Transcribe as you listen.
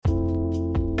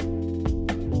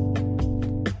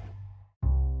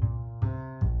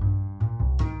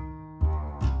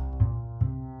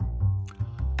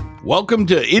Welcome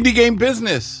to Indie Game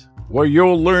Business, where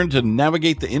you'll learn to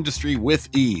navigate the industry with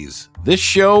ease. This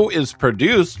show is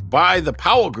produced by the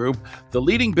Powell Group, the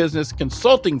leading business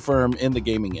consulting firm in the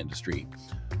gaming industry.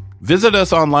 Visit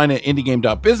us online at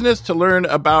indiegame.business to learn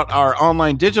about our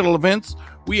online digital events.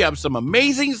 We have some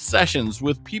amazing sessions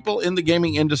with people in the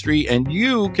gaming industry, and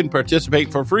you can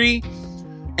participate for free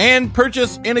and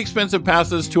purchase inexpensive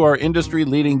passes to our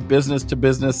industry-leading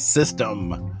business-to-business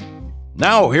system.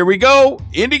 Now, here we go,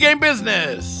 Indie Game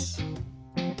Business.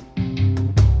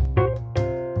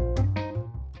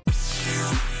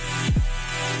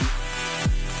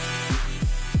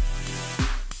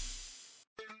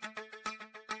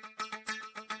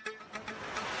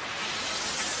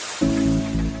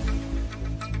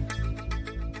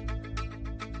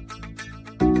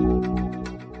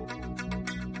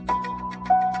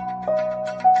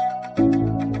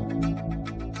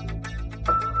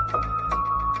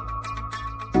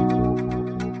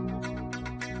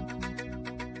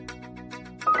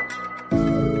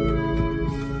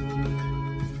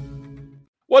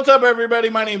 What's up, everybody?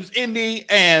 My name's Indy,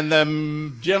 and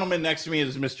the gentleman next to me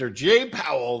is Mr. Jay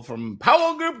Powell from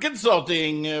Powell Group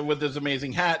Consulting with his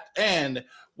amazing hat. And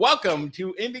welcome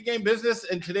to Indie Game Business.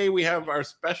 And today we have our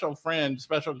special friend,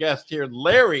 special guest here,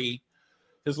 Larry.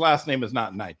 His last name is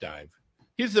not Night Dive.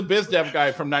 He's the biz dev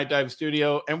guy from Night Dive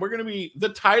Studio. And we're going to be, the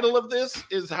title of this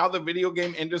is How the Video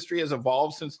Game Industry Has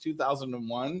Evolved Since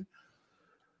 2001.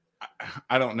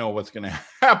 I don't know what's going to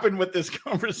happen with this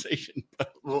conversation.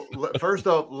 Well, first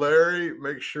off, Larry,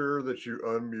 make sure that you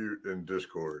unmute in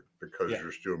Discord because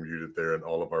you're still muted there and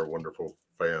all of our wonderful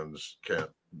fans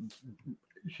can't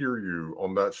hear you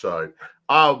on that side.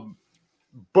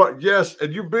 But yes,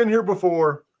 and you've been here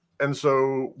before. And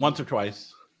so once or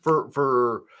twice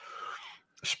for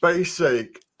space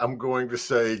sake, I'm going to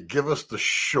say, give us the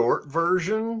short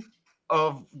version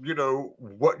of, you know,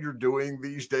 what you're doing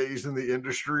these days in the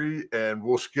industry, and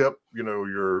we'll skip, you know,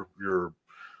 your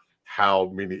how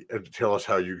many, tell us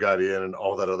how you got in and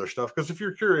all that other stuff. Because if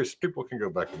you're curious, people can go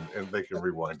back and they can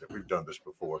rewind it. We've done this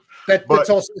before. That's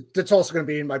also going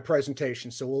to be in my presentation,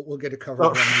 so we'll get it covered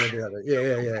one way or the other.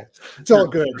 Yeah. It's all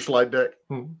good. Your slide deck.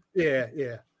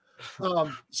 Yeah.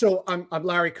 So I'm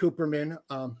Larry Cooperman,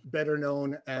 better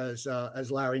known as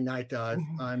Larry Night Dive.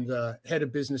 I'm the head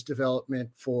of business development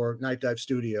for Night Dive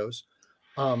Studios.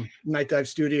 Night Dive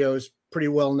Studios, pretty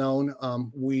well known.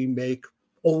 We make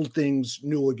old things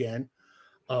new again.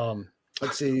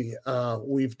 Let's see,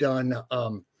 we've done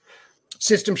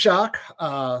System Shock,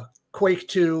 Quake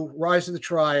 2, Rise of the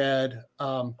Triad,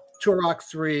 Turok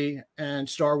 3, and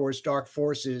Star Wars Dark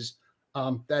Forces.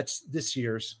 That's this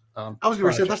year's. I was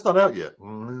going to say that's not out yet.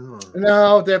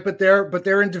 No,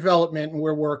 they're in development and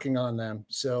we're working on them.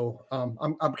 So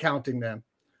I'm counting them.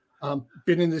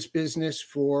 Been in this business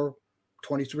for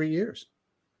 23 years.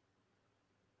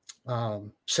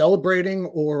 Celebrating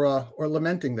or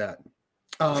lamenting that.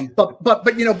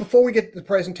 But you know, before we get to the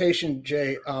presentation,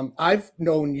 Jay, I've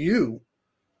known you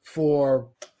for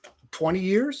 20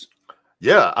 years.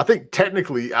 Yeah, I think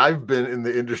technically I've been in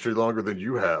the industry longer than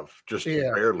you have, just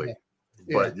barely. Yeah.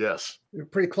 But yes, you're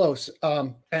pretty close.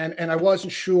 And I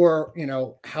wasn't sure, you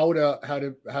know, how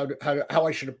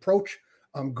I should approach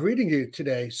greeting you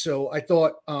today. So I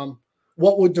thought,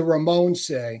 what would the Ramones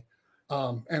say?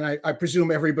 And I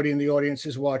presume everybody in the audience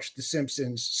has watched The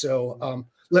Simpsons. So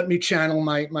let me channel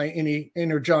my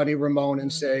inner Johnny Ramone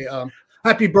and say,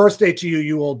 happy birthday to you,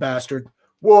 you old bastard.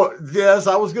 Well, yes,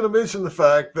 I was going to mention the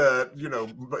fact that, you know,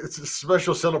 it's a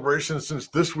special celebration since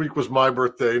this week was my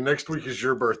birthday. Next week is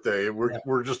your birthday.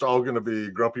 We're just all going to be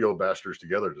grumpy old bastards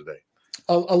together today.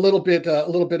 A little bit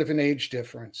of an age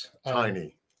difference.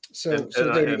 Tiny.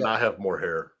 And I have more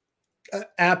hair.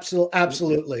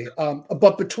 Absolutely.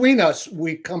 But between us,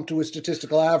 we come to a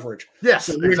statistical average. Yes,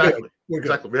 so exactly. We're good.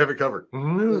 Exactly. We have it covered.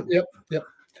 Yep.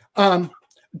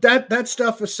 That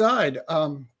stuff aside,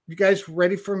 you guys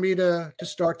ready for me to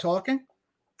start talking?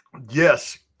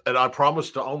 Yes, and I promise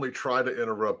to only try to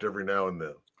interrupt every now and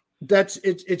then.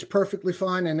 It's perfectly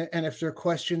fine. And if there are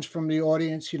questions from the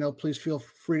audience, you know, please feel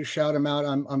free to shout them out.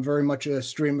 I'm very much a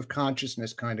stream of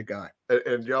consciousness kind of guy.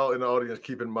 And y'all in the audience,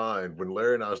 keep in mind when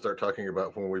Larry and I start talking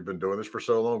about when we've been doing this for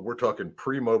so long, we're talking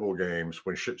pre-mobile games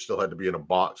when shit still had to be in a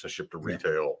box and shipped to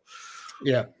retail.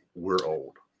 Yeah, we're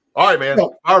old. All right, man.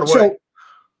 Fire away.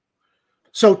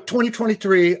 So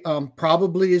 2023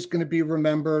 probably is going to be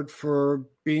remembered for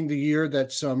being the year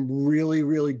that some really,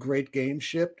 really great games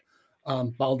shipped.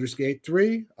 Baldur's Gate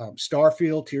 3,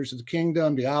 Starfield, Tears of the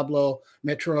Kingdom, Diablo,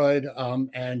 Metroid,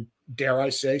 and dare I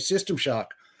say, System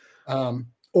Shock.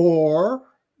 Or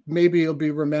maybe it'll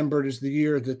be remembered as the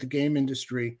year that the game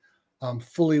industry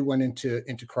fully went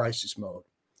into crisis mode.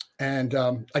 And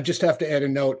I just have to add a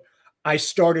note. I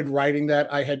started writing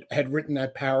that. I had written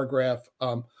that paragraph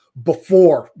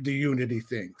before the Unity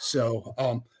thing.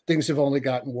 So things have only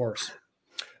gotten worse.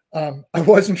 I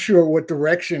wasn't sure what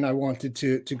direction I wanted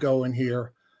to go in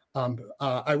here.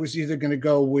 I was either going to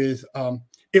go with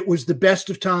it was the best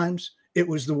of times, it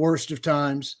was the worst of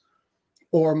times,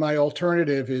 or my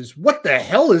alternative is what the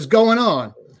hell is going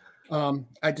on?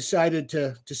 I decided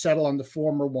to settle on the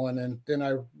former one, and then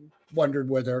I wondered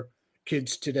whether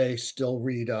kids today still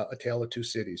read A Tale of Two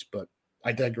Cities, but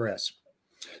I digress.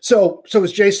 So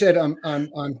as Jay said,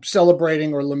 I'm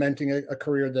celebrating or lamenting a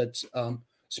career that's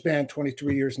spanned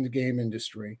 23 years in the game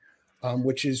industry,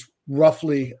 which is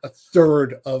roughly a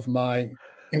third of my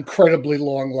incredibly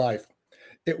long life.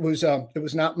 It was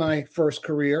not my first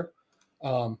career,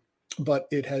 but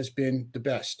it has been the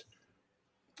best.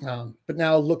 But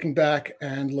now looking back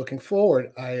and looking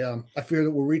forward, I fear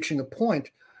that we're reaching a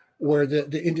point where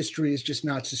the industry is just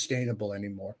not sustainable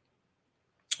anymore.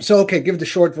 So, okay, give the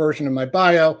short version of my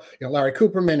bio. Larry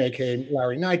Cooperman, aka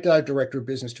Larry Nightdive, Director of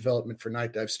Business Development for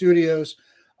Nightdive Studios.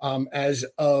 As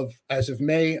of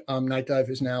May, Nightdive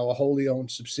is now a wholly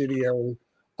owned subsidiary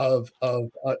of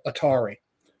Atari.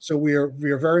 So we are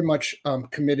very much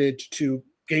committed to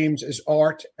games as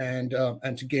art and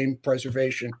to game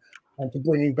preservation and to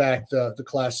bringing back the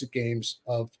classic games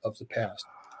of the past.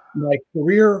 My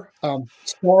career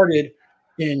started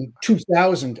in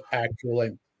 2000,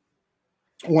 actually,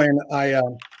 when I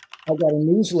got a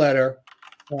newsletter,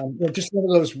 just one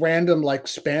of those random like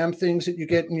spam things that you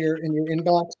get in your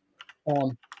inbox,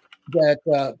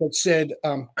 that said,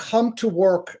 "Come to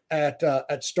work at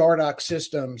Stardock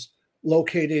Systems,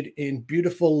 located in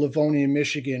beautiful Livonia,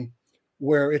 Michigan,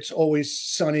 where it's always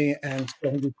sunny and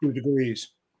 72 degrees."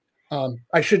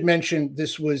 I should mention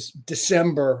this was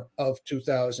December of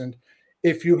 2000.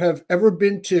 If you have ever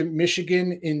been to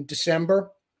Michigan in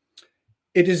December,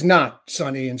 it is not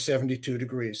sunny and 72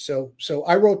 degrees. So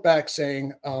I wrote back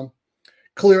saying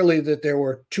clearly that there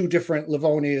were two different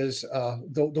Livonias,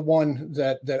 the one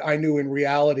that I knew in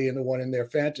reality and the one in their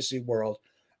fantasy world.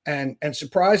 And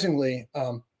surprisingly,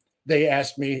 they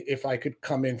asked me if I could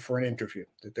come in for an interview,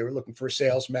 that they were looking for a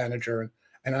sales manager,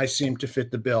 and I seemed to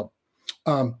fit the bill.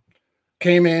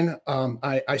 Came in,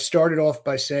 I started off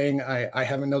by saying I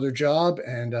have another job,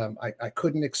 and I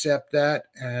couldn't accept that.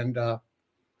 And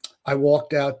I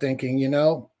walked out thinking,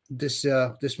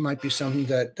 this might be something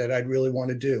that I'd really want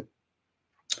to do.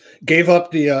 Gave up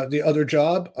the other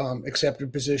job, accepted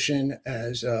a position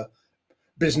as a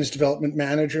business development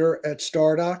manager at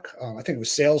Stardock. I think it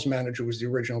was sales manager was the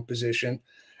original position.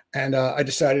 And I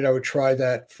decided I would try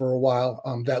that for a while.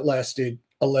 That lasted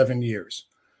 11 years.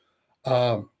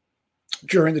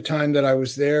 During the time that I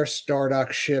was there,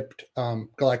 Stardock shipped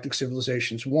Galactic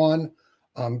Civilizations 1,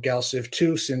 Galciv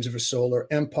 2, Sins of a Solar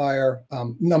Empire,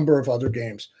 number of other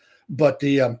games. But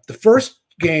the first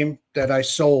game that I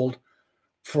sold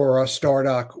for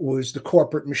Stardock was The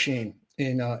Corporate Machine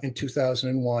in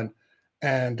 2001.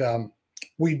 And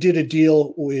we did a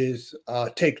deal with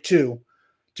Take-Two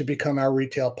to become our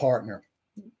retail partner.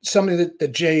 Something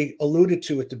that Jay alluded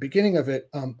to at the beginning of it,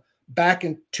 back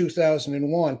in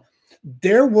 2001,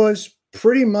 there was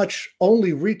pretty much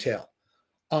only retail.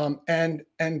 And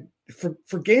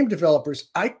for game developers,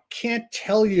 I can't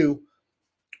tell you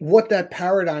what that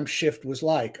paradigm shift was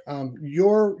like.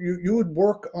 You would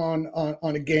work on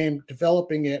a game,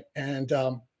 developing it, and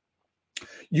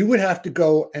you would have to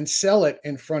go and sell it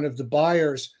in front of the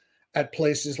buyers at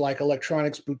places like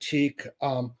Electronics Boutique,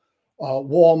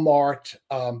 Walmart,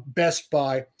 Best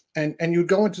Buy, and you'd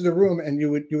go into the room and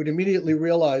you would immediately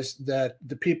realize that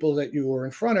the people that you were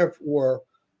in front of were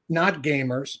not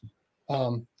gamers.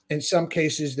 In some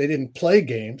cases, they didn't play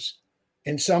games.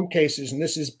 In some cases, and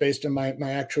this is based on my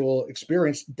actual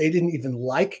experience, they didn't even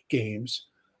like games.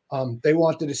 They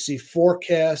wanted to see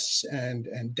forecasts and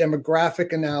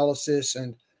demographic analysis,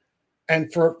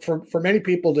 and for many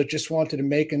people that just wanted to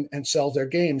make and sell their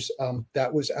games,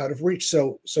 that was out of reach.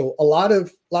 So a lot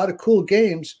of cool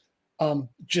games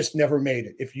just never made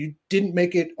it. If you didn't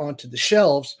make it onto the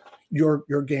shelves,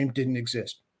 your game didn't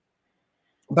exist.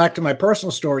 Back to my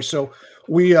personal story. So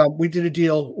we did a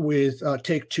deal with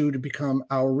Take-Two to become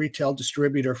our retail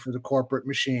distributor for The Corporate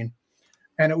Machine.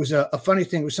 And it was a funny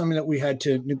thing. It was something that we had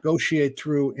to negotiate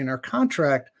through in our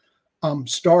contract.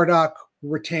 Stardock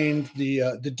retained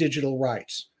the digital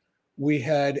rights. We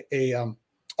had a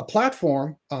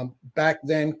platform back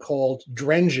then called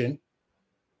Drengen,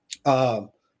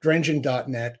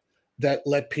 Drengen.net, that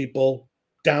let people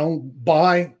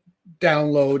buy,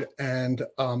 download,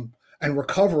 and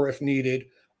recover if needed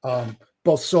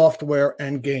both software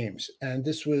and games. And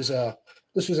this was a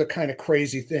kind of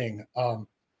crazy thing.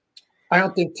 I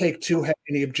don't think Take-Two had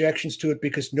any objections to it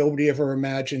because nobody ever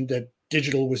imagined that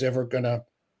digital was ever going to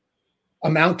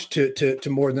amount to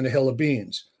more than a hill of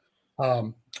beans.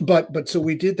 But so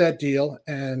we did that deal,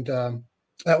 and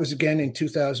that was again in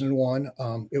 2001.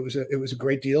 It was a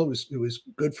great deal. It was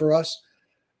good for us,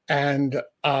 and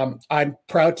I'm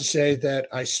proud to say that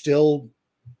I still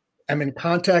am in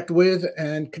contact with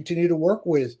and continue to work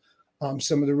with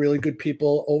some of the really good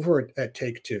people over at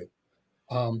Take-Two.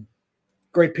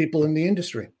 Great people in the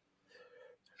industry.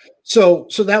 So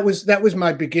that was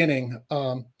my beginning.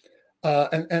 And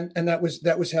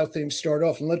that was how things start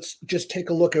off. And let's just take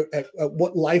a look at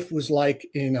what life was like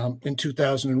in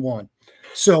 2001.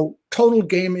 So total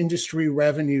game industry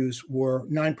revenues were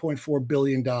 $9.4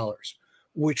 billion,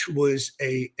 which was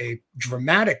a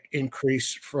dramatic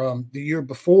increase from the year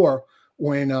before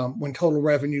when total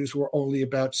revenues were only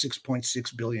about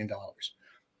 $6.6 billion.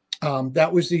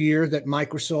 That was the year that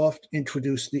Microsoft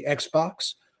introduced the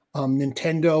Xbox.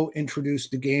 Nintendo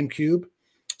introduced the GameCube.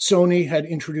 Sony had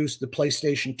introduced the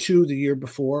PlayStation 2 the year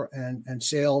before, and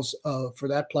sales for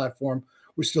that platform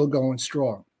were still going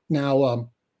strong. Now,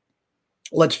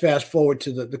 let's fast forward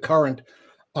to the current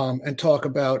and talk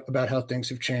about how things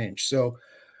have changed. So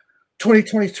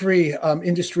 2023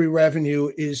 industry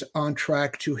revenue is on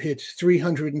track to hit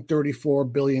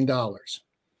 $334 billion.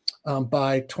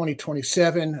 By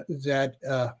 2027,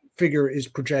 that figure is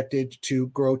projected to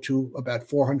grow to about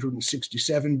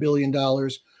 $467 billion,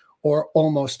 or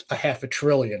almost $500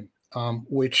 billion,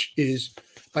 which is,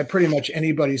 by pretty much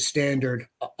anybody's standard,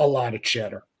 a lot of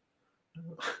cheddar.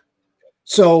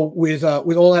 So with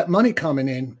all that money coming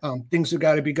in, things have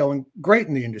got to be going great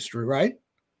in the industry, right?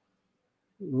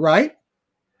 Right?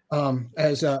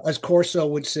 As Corso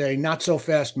would say, not so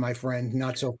fast, my friend,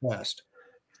 not so fast.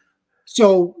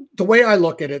 So the way I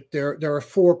look at it, there are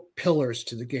four pillars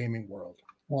to the gaming world: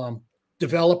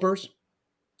 developers,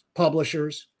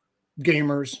 publishers,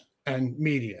 gamers, and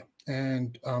media.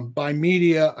 And by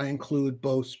media, I include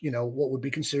both, what would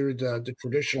be considered the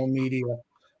traditional media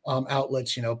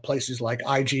outlets, places like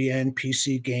IGN,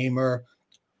 PC Gamer,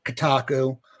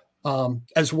 Kotaku,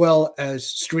 as well as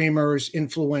streamers,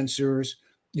 influencers,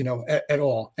 at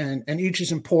all. And each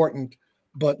is important,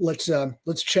 but let's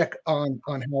check on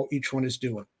how each one is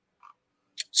doing.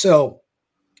 So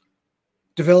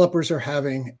developers are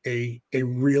having a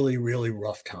really, really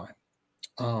rough time.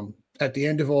 At the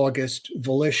end of August,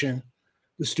 Volition,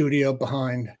 the studio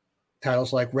behind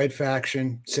titles like Red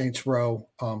Faction, Saints Row,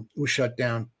 was shut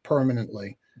down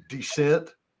permanently. Descent.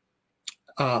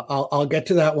 I'll get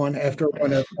to that one after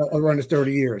a run of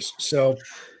 30 years. So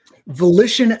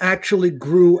Volition actually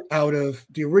grew out of,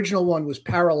 the original one was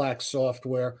Parallax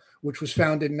Software, which was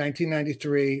founded in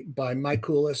 1993 by Mike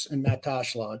Koulis and Matt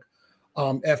Toshlag.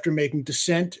 After making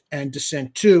Descent and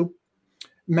Descent 2,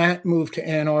 Matt moved to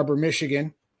Ann Arbor,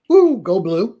 Michigan. Woo, go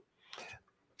blue.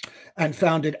 And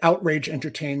founded Outrage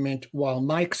Entertainment, while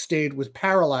Mike stayed with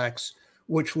Parallax,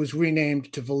 which was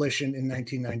renamed to Volition in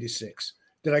 1996.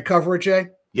 Did I cover it, Jay?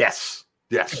 Yes.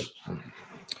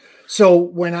 So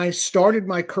when I started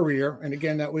my career, and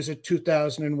again, that was at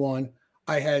 2001,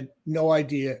 I had no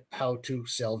idea how to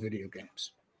sell video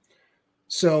games.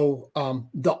 So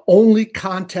the only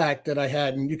contact that I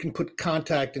had, and you can put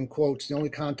contact in quotes, the only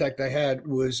contact I had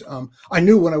was, I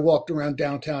knew when I walked around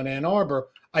downtown Ann Arbor,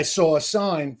 I saw a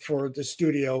sign for the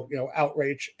studio,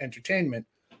 Outrage Entertainment.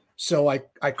 So I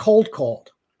cold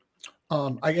called.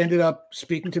 I ended up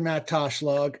speaking to Matt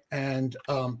Toshlag, and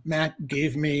Matt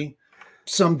gave me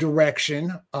some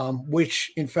direction,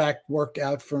 which in fact worked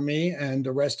out for me, and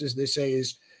the rest, as they say,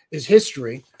 is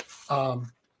history.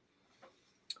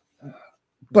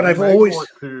 But I've always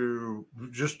to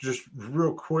just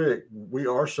real quick. We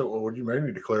are so old. You may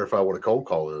need to clarify what a cold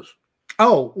call is.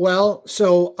 Oh well,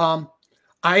 so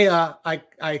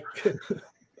I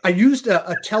used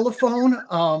a telephone.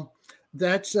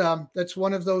 That's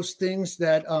one of those things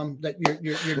that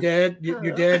your dad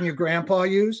and your grandpa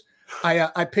use.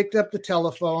 I picked up the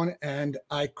telephone and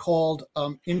I called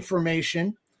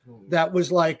information that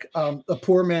was like a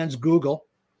poor man's Google.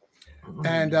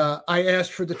 And I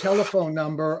asked for the telephone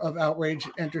number of Outrage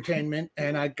Entertainment,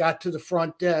 and I got to the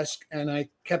front desk, and I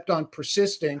kept on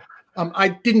persisting. I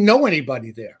didn't know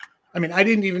anybody there. I mean, I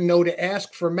didn't even know to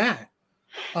ask for Matt.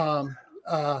 So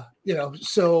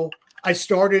I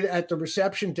started at the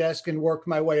reception desk and worked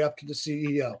my way up to the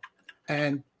CEO.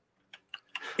 And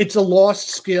it's a lost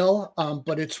skill,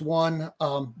 but it's one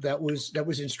that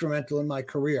was instrumental in my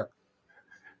career.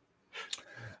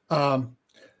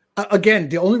 Again,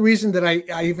 the only reason that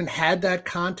I even had that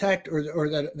contact or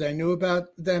that I knew about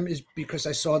them is because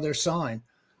I saw their sign.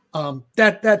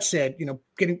 That said,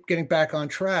 getting back on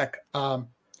track,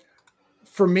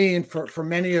 for me and for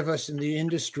many of us in the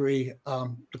industry,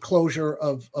 the closure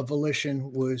of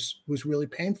Volition was really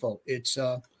painful. It's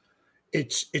a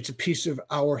piece of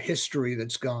our history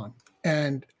that's gone,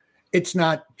 and it's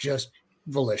not just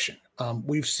Volition.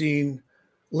 We've seen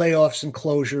layoffs and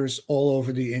closures all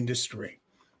over the industry.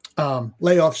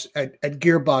 Layoffs at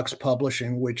Gearbox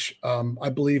Publishing, which I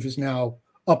believe is now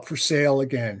up for sale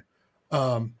again.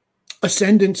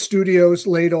 Ascendant Studios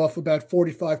laid off about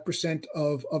 45%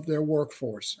 of their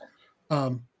workforce.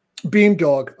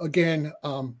 Beamdog, again,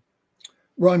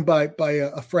 run by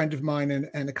a friend of mine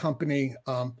and a company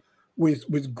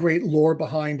with great lore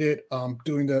behind it,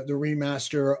 doing the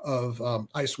remaster of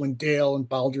Icewind Dale and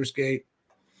Baldur's Gate.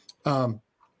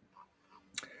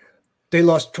 They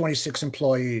lost 26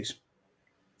 employees,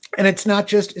 and it's not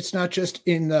just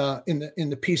in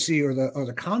the PC or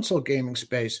the console gaming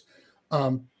space.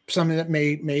 Something that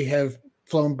may have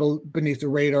flown beneath the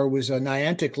radar was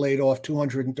Niantic laid off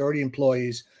 230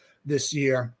 employees this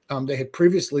year. They had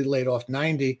previously laid off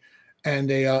 90, and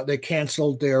they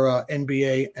canceled their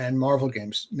NBA and Marvel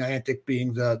games. Niantic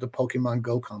being the Pokemon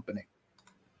Go company.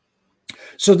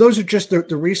 So those are just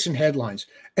the recent headlines.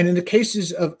 And in the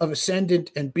cases of Ascendant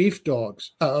and Beamdog,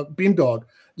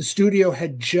 the studio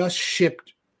had just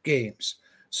shipped games.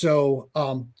 So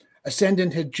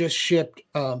Ascendant had just shipped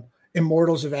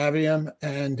Immortals of Aveum,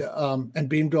 and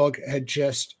Beamdog had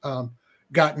just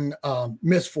gotten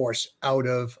Mythforce out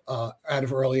of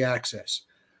early access.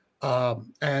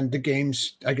 And the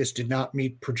games, I guess, did not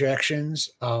meet projections.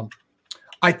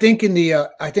 I think in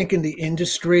the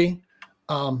industry,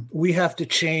 we have to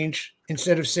change.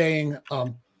 Instead of saying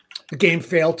the game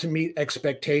failed to meet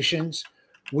expectations,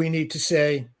 we need to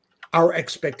say our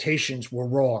expectations were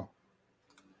wrong.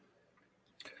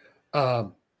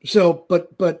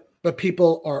 But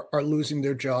people are losing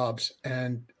their jobs,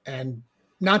 and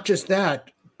not just that,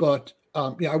 but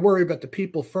I worry about the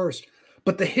people first.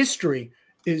 But the history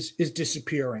is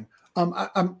disappearing.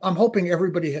 I'm hoping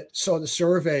everybody saw the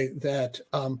survey that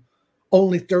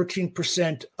only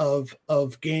 13%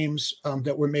 of games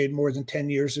that were made more than 10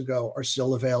 years ago are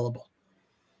still available.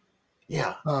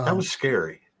 Yeah, that was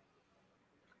scary.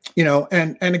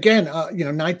 And again,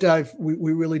 Night Dive,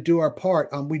 we really do our part.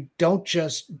 We don't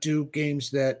just do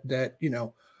games that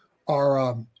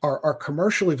are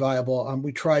commercially viable.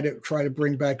 We try to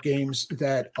bring back games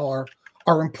that are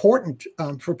important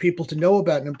for people to know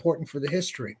about and important for the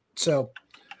history. So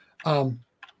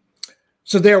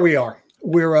there we are.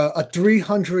 We're a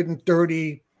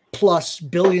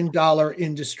 $330+ billion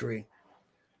industry,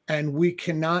 and we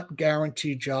cannot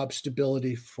guarantee job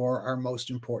stability for our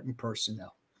most important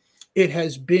personnel. It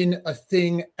has been a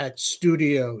thing at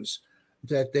studios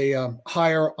that they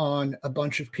hire on a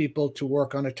bunch of people to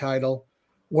work on a title.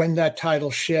 When that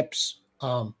title ships,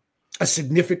 a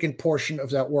significant portion of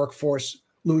that workforce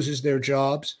loses their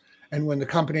jobs. And when the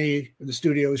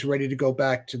studio is ready to go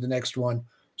back to the next one,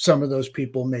 some of those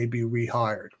people may be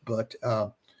rehired. But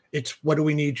it's, what do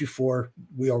we need you for?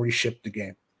 We already shipped the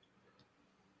game.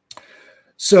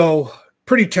 So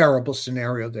pretty terrible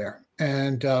scenario there.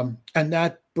 And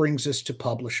that brings us to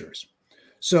publishers.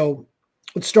 So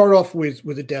let's start off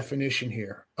with a definition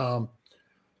here.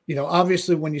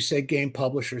 Obviously, when you say game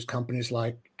publishers, companies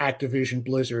like Activision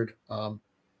Blizzard,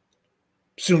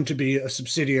 soon to be a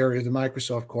subsidiary of the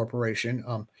Microsoft Corporation,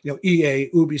 EA,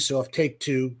 Ubisoft,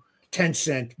 Take-Two,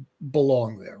 Tencent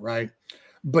belong there, right?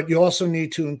 But you also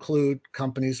need to include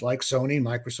companies like Sony,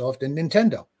 Microsoft, and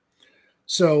Nintendo.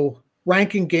 So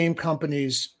ranking game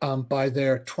companies by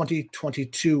their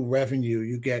 2022 revenue,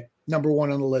 you get number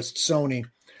one on the list, Sony,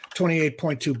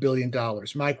 $28.2 billion,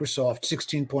 Microsoft,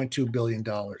 $16.2 billion,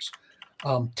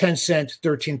 Tencent,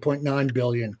 $13.9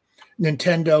 billion,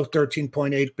 Nintendo,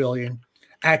 $13.8 billion,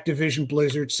 Activision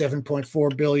Blizzard,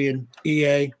 $7.4 billion,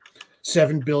 EA,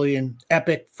 $7 billion,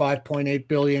 Epic, $5.8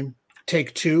 billion,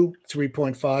 Take-Two,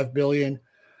 $3.5 billion,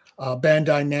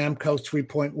 Bandai Namco,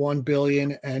 $3.1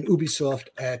 billion, and Ubisoft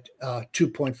at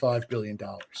 $2.5 billion.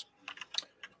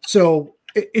 So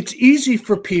it's easy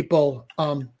for people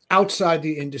outside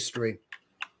the industry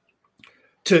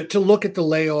to look at the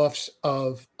layoffs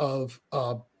of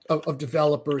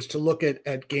developers, to look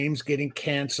at games getting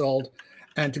canceled,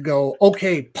 and to go,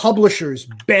 okay, publishers,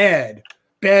 bad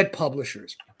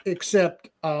publishers. Except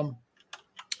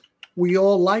we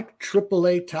all like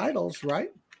AAA titles,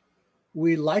 right?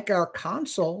 We like our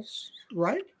consoles,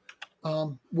 right?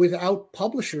 Without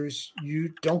publishers,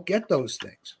 you don't get those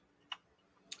things.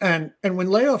 And when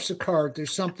layoffs occur,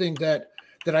 there's something that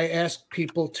I ask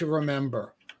people to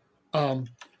remember.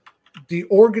 The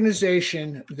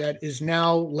organization that is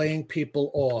now laying people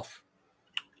off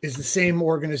is the same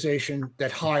organization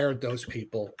that hired those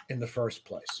people in the first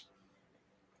place.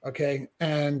 Okay.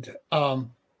 And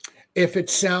if it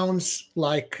sounds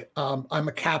like I'm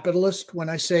a capitalist when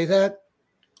I say that,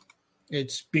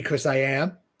 it's because I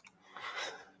am.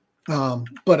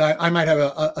 But I might have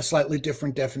a slightly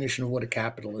different definition of what a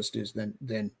capitalist is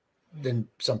than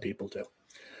some people do.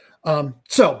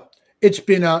 So it's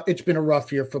been a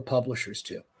rough year for publishers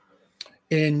too.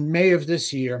 In May of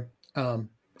this year,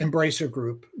 Embracer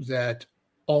Group, that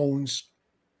owns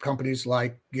companies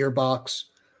like Gearbox,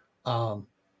 PlayOn,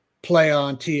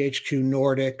 THQ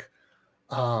Nordic,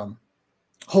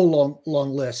 whole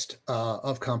long list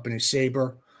of companies,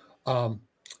 Saber.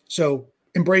 So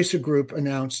Embracer Group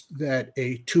announced that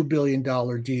a $2 billion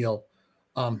deal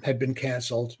had been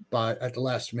canceled at the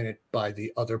last minute by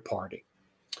the other party.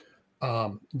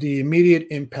 The immediate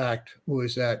impact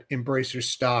was that Embracer's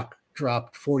stock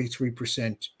dropped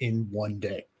 43% in one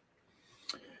day.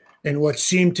 In what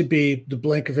seemed to be the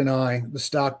blink of an eye, the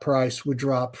stock price would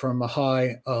drop from a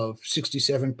high of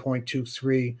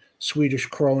 67.23 Swedish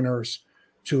kroners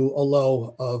to a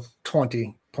low of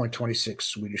 20.26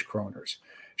 Swedish kroners,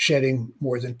 shedding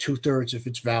more than 2/3 of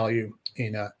its value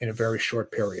in a very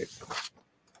short period.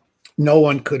 No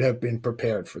one could have been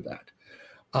prepared for that.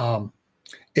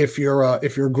 If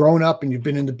you're grown up and you've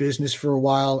been in the business for a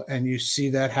while and you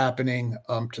see that happening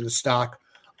to the stock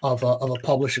of a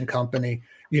publishing company,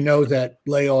 you know that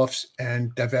layoffs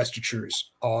and divestitures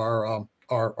are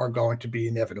going to be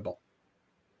inevitable.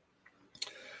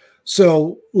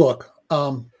 So look,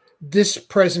 this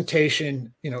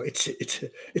presentation, it's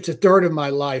a third of my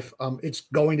life. It's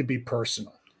going to be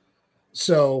personal.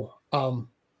 So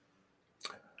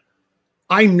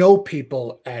I know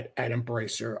people at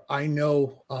Embracer. I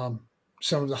know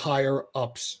some of the higher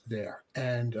ups there,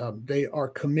 and they are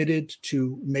committed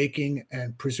to making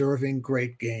and preserving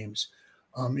great games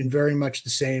in very much the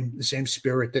same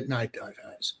spirit that Night Dive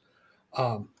has.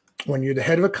 When you're the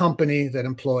head of a company that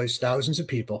employs thousands of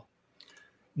people,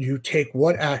 you take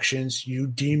what actions you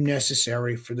deem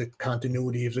necessary for the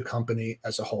continuity of the company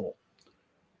as a whole.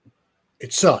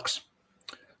 It sucks,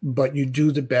 but you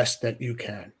do the best that you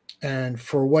can. And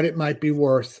for what it might be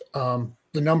worth, the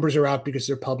numbers are out because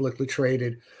they're publicly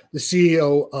traded. The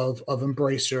CEO of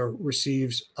Embracer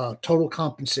receives total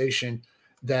compensation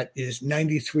that is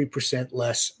 93%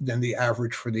 less than the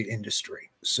average for the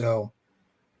industry. So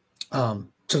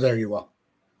there you are.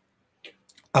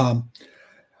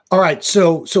 All right,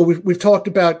 so we've talked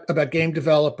about game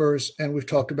developers and we've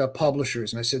talked about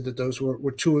publishers, and I said that those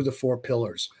were two of the four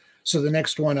pillars. So the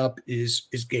next one up is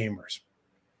gamers.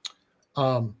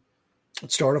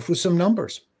 Let's start off with some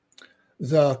numbers.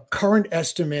 The current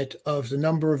estimate of the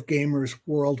number of gamers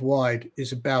worldwide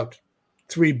is about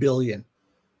 3 billion.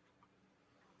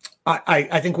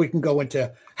 I think we can go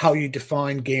into how you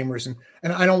define gamers,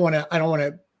 and I don't want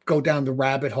to go down the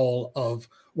rabbit hole of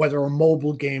whether a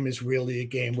mobile game is really a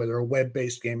game, whether a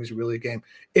web-based game is really a game.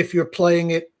 If you're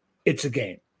playing it, it's a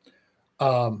game.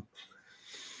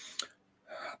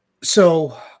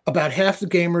 So about half the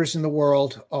gamers in the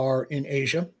world are in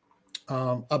Asia.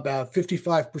 About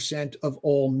 55% of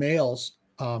all males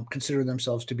consider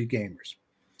themselves to be gamers.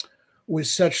 With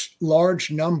such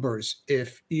large numbers,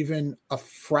 if even a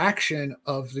fraction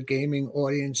of the gaming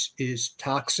audience is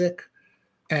toxic,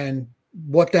 and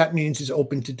what that means is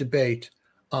open to debate,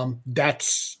 that's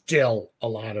still a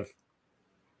lot of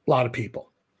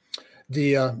people.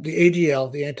 The ADL,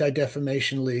 the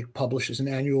Anti-Defamation League, publishes an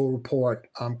annual report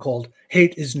called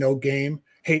 "Hate is No Game: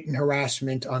 Hate and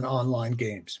Harassment on Online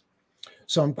Games."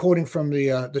 So I'm quoting from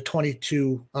the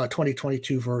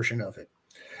 2022 version of it.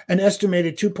 An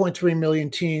estimated 2.3 million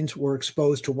teens were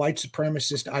exposed to white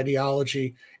supremacist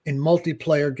ideology in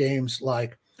multiplayer games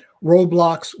like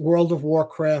Roblox, World of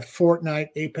Warcraft, Fortnite,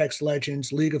 Apex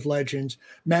Legends, League of Legends,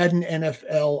 Madden,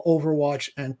 NFL, Overwatch,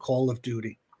 and Call of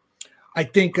Duty. I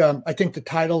think the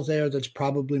title there that's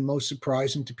probably most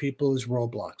surprising to people is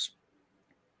Roblox.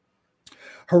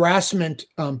 Harassment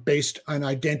based on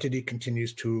identity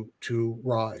continues to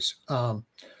rise.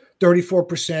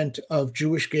 34% of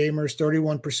Jewish gamers,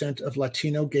 31% of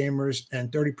Latino gamers,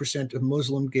 and 30% of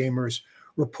Muslim gamers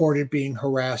reported being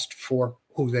harassed for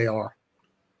who they are.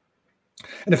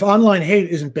 And if online hate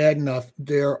isn't bad enough,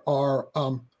 there are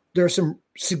some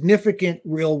significant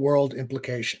real-world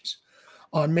implications.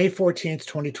 On May 14th,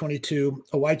 2022,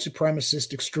 a white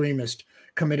supremacist extremist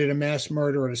committed a mass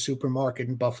murder at a supermarket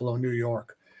in Buffalo, New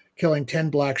York, killing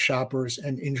 10 black shoppers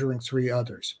and injuring 3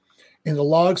 others. In the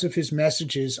logs of his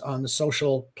messages on the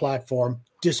social platform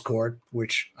Discord,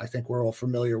 which I think we're all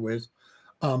familiar with,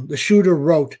 the shooter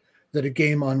wrote that a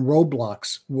game on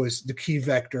Roblox was the key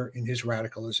vector in his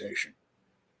radicalization.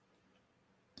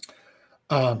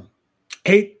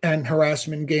 Hate and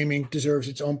harassment in gaming deserves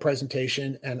its own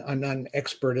presentation, and I'm not an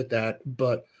expert at that,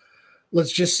 but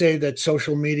let's just say that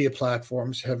social media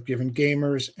platforms have given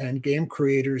gamers and game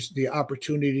creators the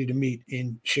opportunity to meet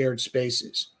in shared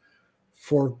spaces,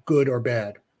 for good or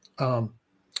bad.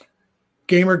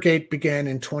 Gamergate began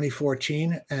in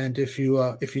 2014, and if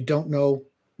you don't know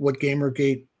what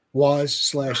Gamergate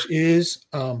was/is,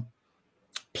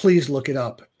 please look it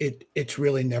up. It's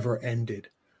really never ended.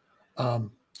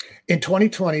 In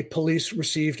 2020, police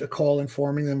received a call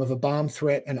informing them of a bomb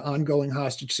threat and ongoing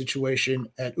hostage situation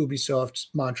at Ubisoft's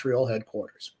Montreal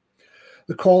headquarters.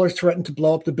 The caller threatened to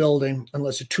blow up the building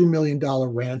unless a $2 million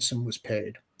ransom was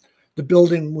paid. The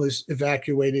building was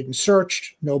evacuated and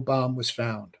searched. No bomb was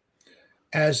found.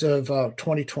 As of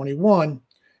 2021,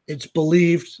 it's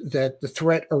believed that the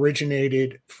threat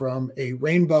originated from a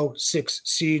Rainbow Six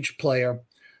Siege player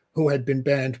who had been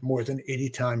banned more than 80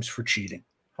 times for cheating.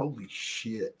 Holy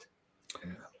shit.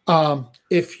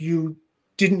 If you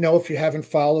didn't know, if you haven't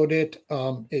followed it,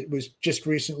 it was just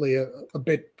recently a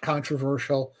bit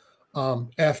controversial.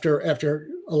 After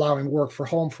allowing work for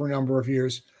home for a number of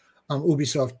years,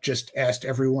 Ubisoft just asked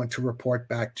everyone to report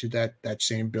back to that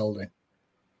same building.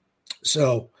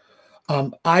 So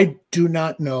I do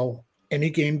not know any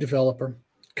game developer,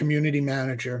 community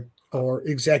manager, or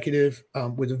executive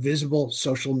with a visible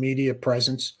social media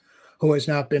presence who has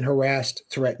not been harassed,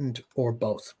 threatened, or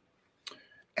both.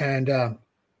 And I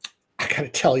got to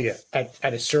tell you, at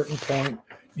a certain point,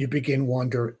 you begin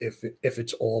wonder if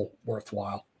it's all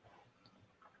worthwhile.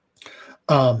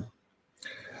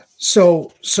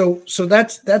 So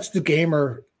that's the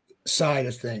gamer side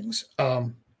of things.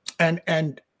 And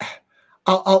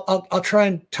I'll try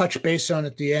and touch base on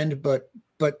at the end, but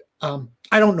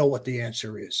I don't know what the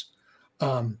answer is.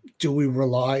 Do we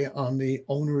rely on the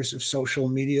owners of social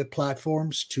media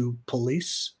platforms to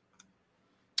police?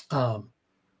 Good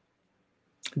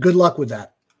luck with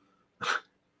that.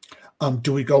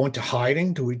 Do we go into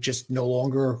hiding? Do we just no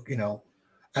longer,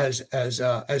 as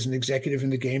an executive in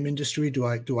the game industry, do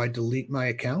I delete my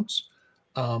accounts?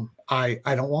 I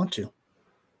don't want to.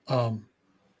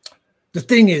 The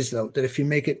thing is, though, that if you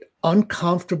make it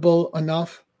uncomfortable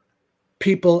enough,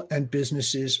 people and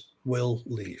businesses will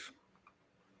leave.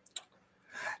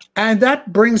 And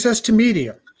that brings us to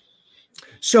media.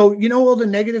 So, all the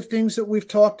negative things that we've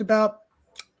talked about,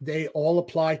 they all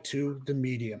apply to the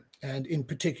media, and in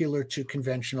particular to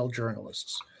conventional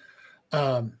journalists.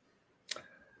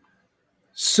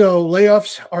 So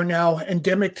layoffs are now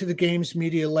endemic to the games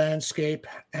media landscape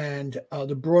and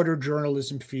the broader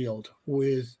journalism field,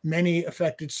 with many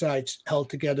affected sites held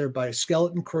together by a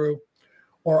skeleton crew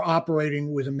or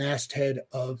operating with a masthead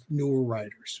of newer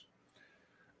writers.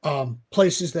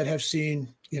 Places that have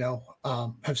seen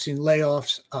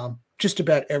layoffs, just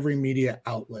about every media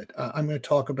outlet. I'm going to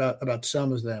talk about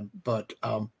some of them, but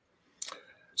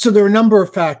so there are a number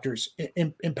of factors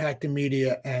impacting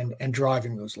media and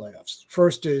driving those layoffs.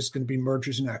 First is going to be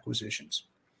mergers and acquisitions.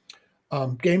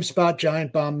 GameSpot,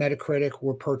 Giant Bomb, Metacritic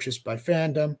were purchased by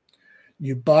Fandom.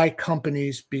 You buy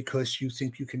companies because you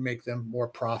think you can make them more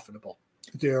profitable.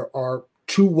 There are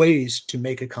two ways to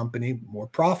make a company more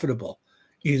profitable.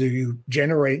 Either you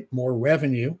generate more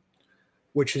revenue,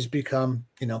 which has become,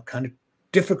 kind of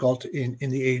difficult in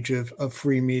the age of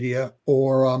free media,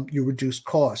 or you reduce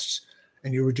costs,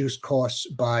 and you reduce costs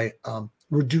by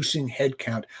reducing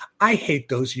headcount. I hate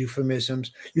those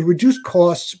euphemisms. You reduce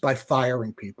costs by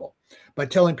firing people, by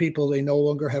telling people they no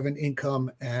longer have an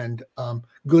income and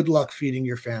good luck feeding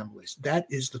your families. That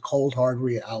is the cold, hard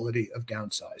reality of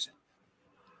downsizing.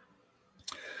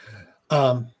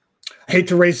 I hate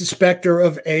to raise the specter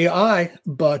of AI,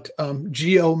 but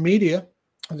Geo Media,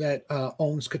 that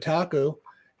owns Kotaku,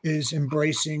 is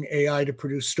embracing AI to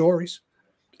produce stories.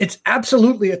 It's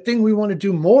absolutely a thing we want to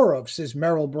do more of, says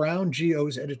Merrill Brown,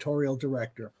 Geo's editorial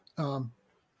director. I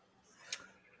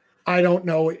don't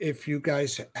know if you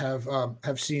guys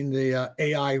have seen the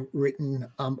AI written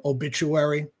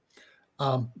obituary.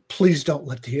 Please don't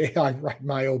let the AI write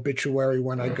my obituary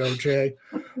when I go, Jay.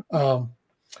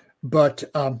 But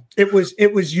it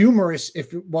was humorous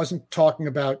if it wasn't talking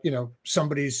about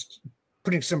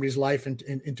putting somebody's life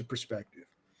into perspective.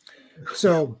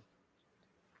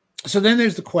 So then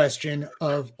there's the question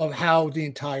of how the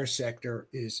entire sector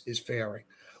is faring.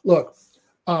 Look,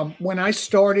 when I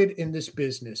started in this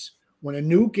business, when a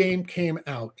new game came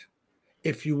out,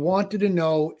 if you wanted to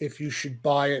know if you should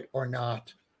buy it or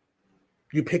not,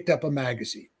 you picked up a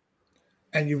magazine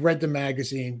and you read the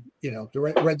magazine,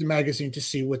 read the magazine to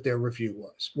see what their review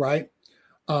was, right?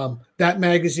 That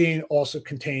magazine also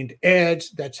contained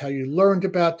ads. That's how you learned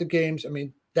about the games. I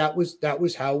mean, that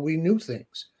was how we knew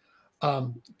things.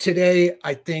 Today,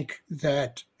 I think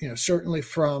that, certainly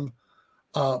from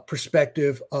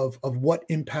perspective of what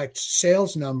impacts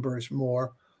sales numbers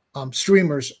more,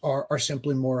 streamers are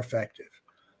simply more effective.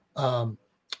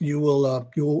 You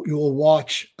will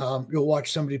watch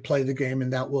somebody play the game,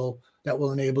 and that will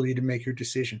enable you to make your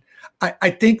decision. I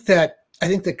think that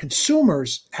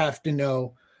consumers have to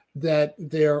know that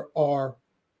there are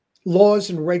laws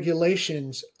and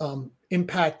regulations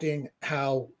impacting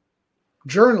how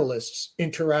journalists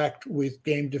interact with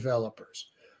game developers.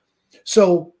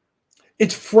 So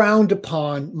it's frowned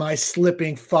upon my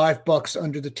slipping $5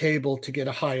 under the table to get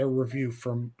a higher review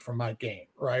from my game,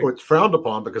 right? Well, it's frowned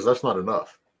upon because that's not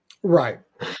enough. Right.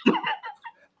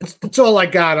 That's all I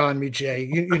got on me, Jay.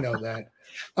 You know that.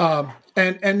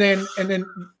 And then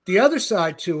the other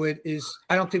side to it is,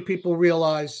 I don't think people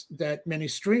realize that many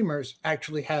streamers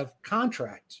actually have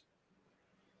contracts.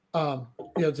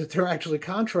 That there are actually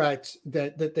contracts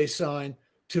that they sign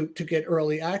to get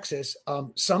early access.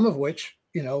 Some of which,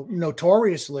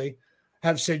 notoriously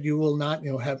have said you will not,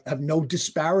 have no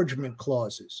disparagement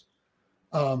clauses.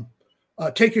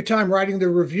 Take your time writing the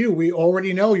review. We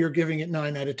already know you're giving it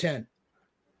 9 out of 10.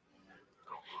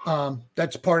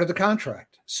 That's part of the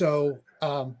contract. So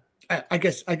I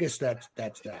guess that's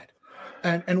that.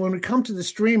 And when we come to the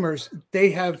streamers,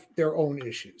 they have their own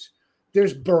issues.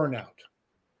 There's burnout.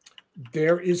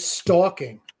 There is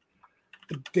stalking.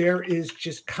 There is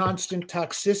just constant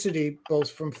toxicity, both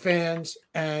from fans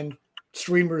and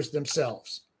streamers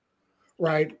themselves,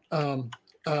 right?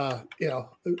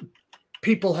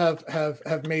 People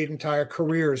have made entire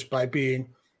careers by being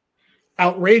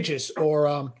outrageous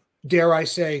or, dare I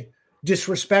say,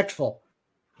 disrespectful.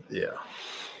 Yeah.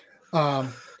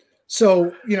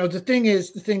 So, the thing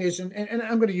is, and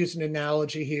I'm going to use an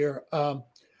analogy here.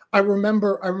 I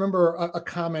remember a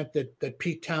comment that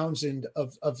Pete Townsend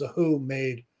of The Who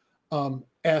made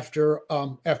after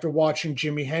watching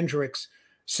Jimi Hendrix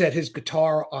set his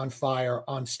guitar on fire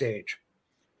on stage.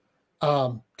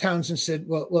 Townsend said,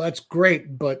 well, that's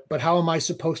great, but how am I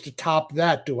supposed to top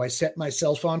that? Do I set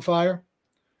myself on fire?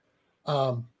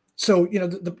 So,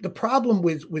 the problem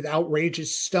with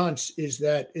outrageous stunts is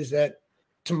that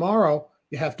tomorrow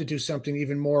you have to do something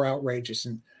even more outrageous,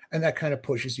 and that kind of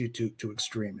pushes you to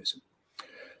extremism.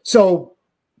 So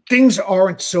things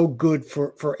aren't so good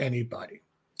for anybody.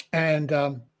 And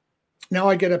now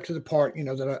I get up to the part,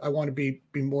 that I want to be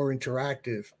more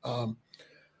interactive.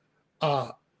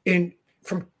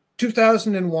 From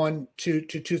 2001 to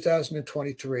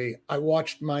 2023, I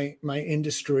watched my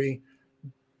industry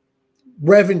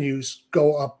revenues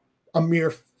go up a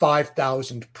mere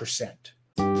 5,000%.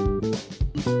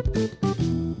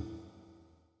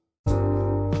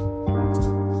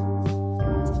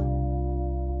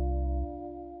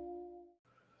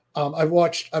 I've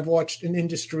watched an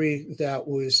industry that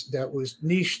was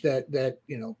niche,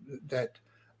 that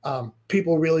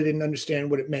people really didn't understand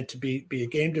what it meant to be a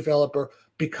game developer,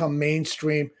 become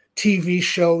mainstream. TV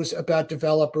shows about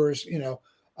developers,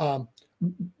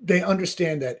 they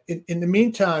understand that. In the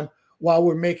meantime, while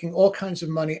we're making all kinds of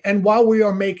money and while we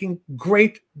are making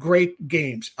great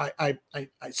games, I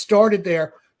started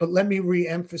there, but let me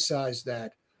reemphasize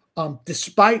that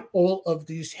despite all of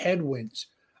these headwinds,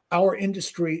 our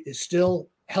industry is still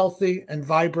healthy and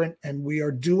vibrant, and we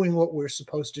are doing what we're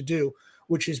supposed to do,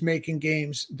 which is making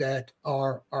games that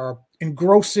are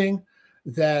engrossing,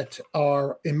 that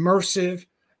are immersive,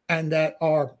 and that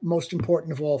are, most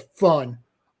important of all, fun.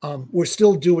 We're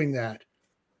still doing that,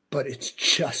 but it's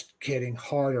just getting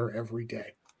harder every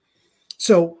day.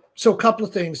 So a couple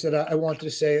of things that I wanted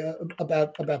to say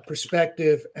about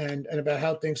perspective and about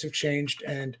how things have changed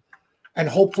and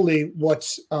hopefully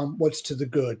what's to the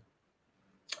good.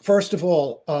 First of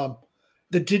all,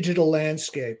 the digital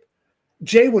landscape.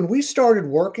 Jay, when we started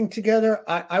working together,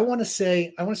 I want to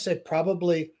say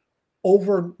probably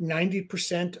over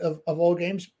 90% of all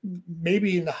games,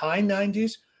 maybe in the high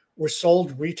 90s, were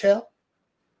sold retail.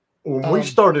 When we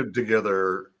started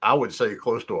together, I would say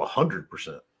close to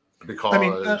 100%. Because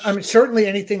I mean, certainly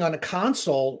anything on a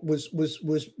console was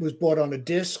bought on a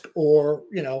disc or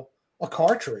a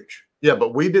cartridge. Yeah,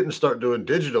 but we didn't start doing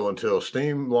digital until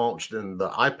Steam launched in the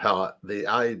iPad,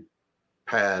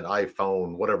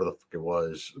 iPhone, whatever the fuck it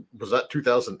was. Was that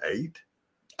 2008?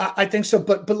 I think so,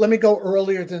 but let me go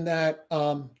earlier than that.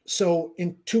 So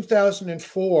in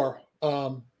 2004,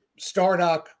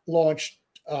 Stardock launched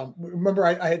Remember,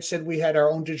 I had said we had our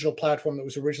own digital platform that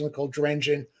was originally called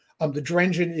Drengen. The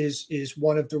Drengen is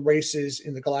one of the races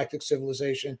in the Galactic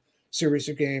Civilization series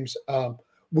of games.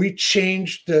 We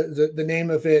changed the name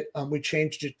of it. We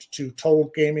changed it to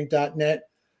TotalGaming.net,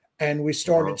 and we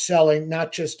started selling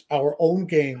not just our own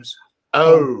games,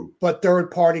 but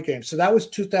third-party games. So that was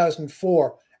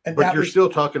 2004. But you're still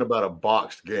talking about a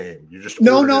boxed game. You just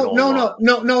no.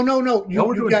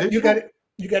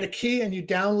 You got a key and you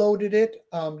downloaded it.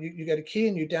 You got a key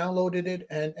and you downloaded it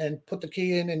and put the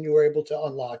key in, and you were able to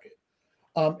unlock it.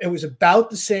 It was about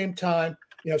the same time,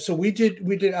 so we did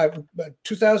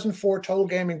 2004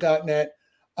 TotalGaming.net.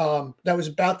 That was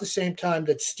about the same time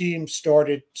that Steam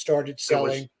started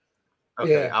selling.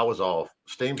 I was off.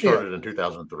 Steam started in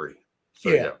 2003.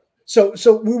 So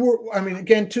we were,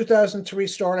 again, 2003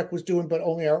 Startup was doing, but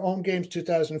only our own games.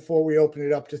 2004, we opened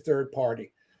it up to third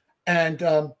party. And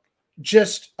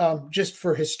just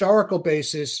for historical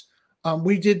basis,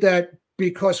 we did that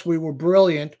because we were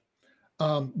brilliant,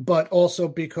 but also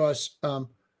because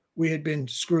we had been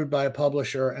screwed by a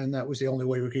publisher, and that was the only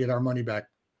way we could get our money back.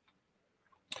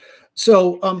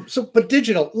 But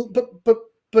digital,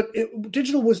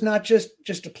 digital was not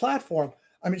just a platform.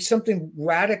 Something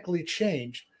radically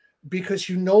changed, because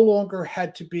you no longer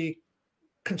had to be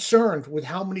concerned with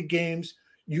how many games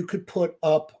you could put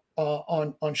up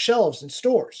on shelves in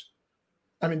stores.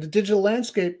 The digital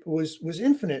landscape was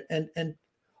infinite, and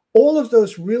all of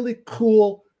those really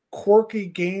cool, quirky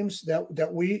games that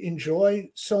we enjoy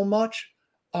so much,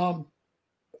 a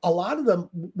lot of them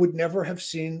would never have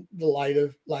seen the light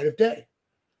of day.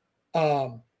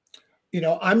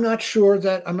 I'm not sure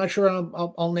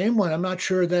I'll name one. I'm not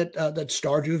sure that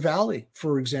Stardew Valley,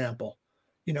 for example,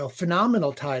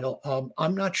 phenomenal title.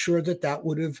 I'm not sure that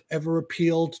would have ever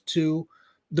appealed to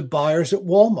the buyers at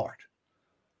Walmart.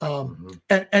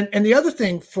 And the other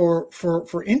thing for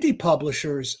indie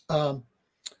publishers,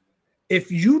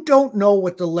 if you don't know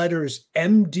what the letters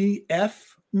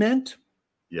MDF meant,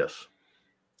 yes,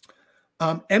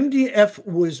 MDF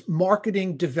was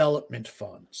Marketing Development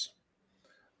Funds.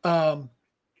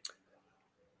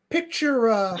 Picture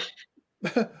a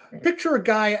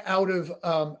guy out of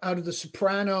The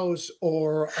Sopranos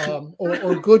or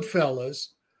Goodfellas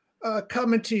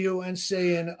coming to you and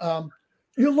saying,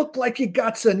 "You look like you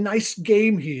got a nice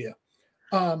game here.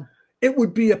 It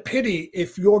would be a pity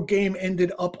if your game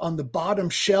ended up on the bottom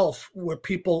shelf where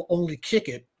people only kick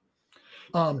it.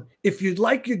 If you'd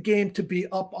like your game to be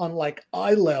up on like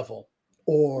eye level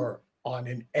or on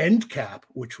an end cap,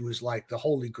 which was like the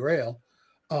Holy Grail,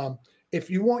 if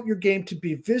you want your game to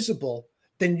be visible,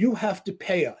 then you have to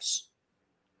pay us."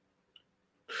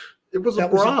 It was a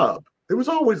bribe. It was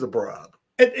always a bribe.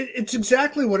 It's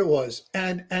exactly what it was,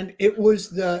 and it was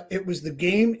the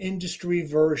game industry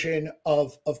version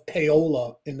of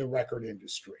payola in the record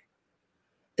industry.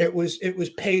 It was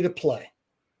pay to play,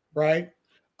 right?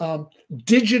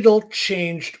 Digital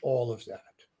changed all of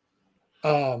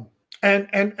that.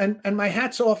 And my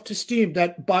hat's off to Steam.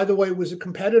 That, by the way, was a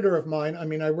competitor of mine.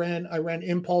 I ran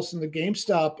Impulse and the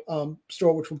GameStop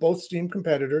store, which were both Steam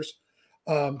competitors.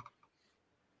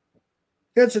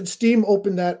 Steam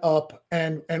opened that up,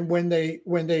 and when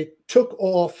they took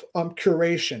off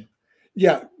curation,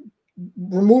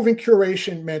 removing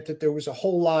curation meant that there was a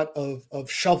whole lot of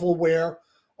shovelware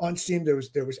on Steam. There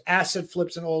was asset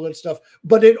flips and all that stuff,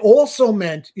 but it also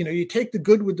meant, you take the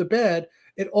good with the bad.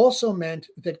 It also meant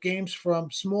that games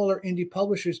from smaller indie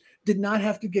publishers did not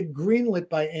have to get greenlit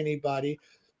by anybody.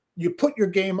 You put your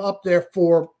game up there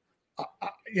for,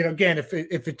 again, if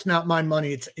it's not my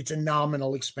money, it's a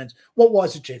nominal expense. What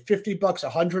was it, Jay? $50, $100?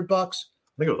 I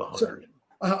think it was 100.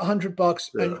 $100,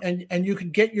 yeah. and you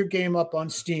could get your game up on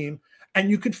Steam, and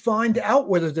you could find out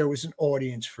whether there was an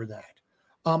audience for that,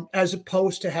 as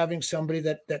opposed to having somebody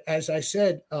that as I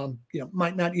said,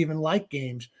 might not even like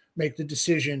games make the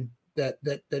decision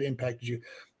that impacted you.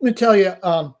 Let me tell you,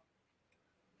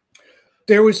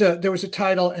 there was a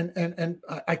title, and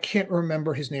I can't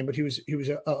remember his name, but he was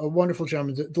a wonderful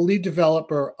gentleman, the lead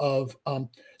developer of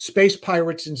Space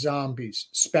Pirates and Zombies,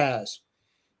 Spaz.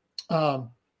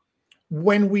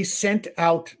 When we sent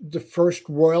out the first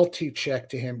royalty check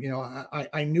to him,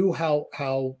 I knew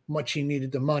how much he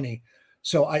needed the money,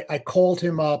 so I called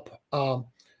him up.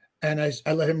 And I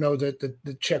let him know that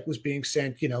the check was being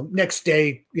sent, next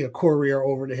day, courier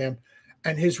over to him.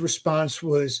 And his response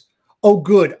was, "Oh,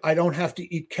 good. I don't have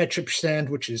to eat ketchup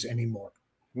sandwiches anymore."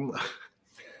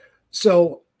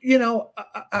 So,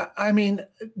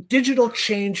 digital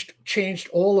changed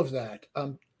all of that.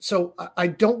 So I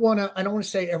don't want to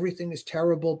say everything is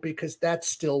terrible, because that's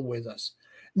still with us.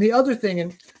 And the other thing,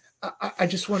 and I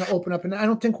just want to open up, and I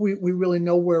don't think we really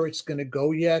know where it's going to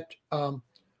go yet.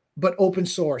 But open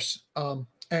source, and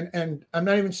I'm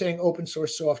not even saying open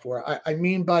source software. I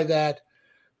mean by that,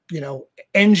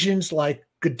 engines like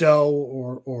Godot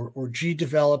or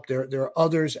GDevelop. There are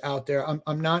others out there.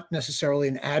 I'm not necessarily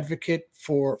an advocate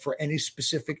for any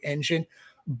specific engine,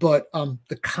 but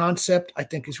the concept I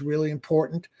think is really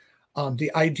important.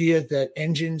 The idea that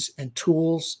engines and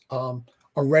tools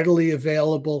are readily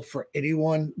available for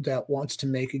anyone that wants to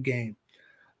make a game.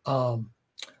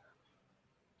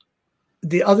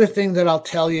 The other thing that I'll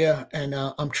tell you, and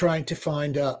I'm trying to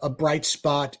find a bright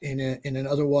spot in an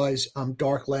otherwise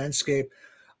dark landscape.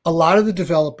 A lot of the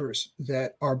developers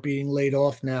that are being laid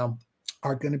off now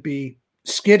are going to be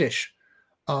skittish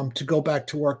to go back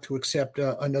to work, to accept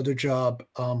another job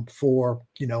for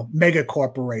mega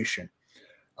corporation.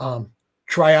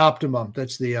 TriOptimum,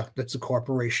 that's the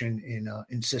corporation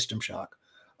in System Shock.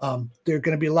 There are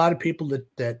going to be a lot of people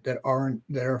that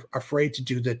are afraid to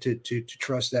do that, to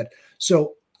trust that.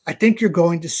 So I think you're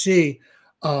going to see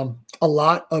a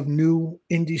lot of new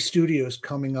indie studios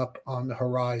coming up on the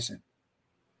horizon,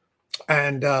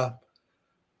 and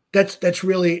that's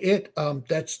really it.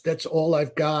 That's all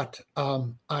I've got.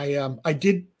 I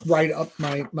did write up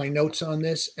my notes on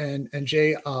this, and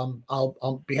Jay,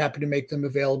 I'll be happy to make them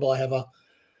available.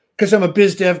 Because I'm a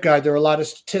biz dev guy, there are a lot of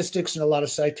statistics and a lot of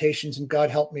citations, and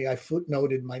God help me, I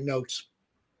footnoted my notes.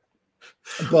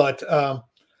 But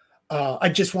I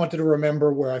just wanted to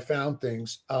remember where I found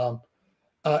things.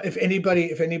 If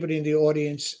anybody in the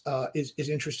audience is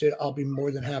interested, I'll be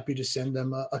more than happy to send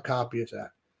them a copy of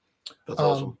that. That's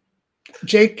awesome.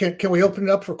 Jake, can we open it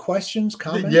up for questions,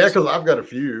 comments? Yeah, because I've got a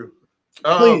few.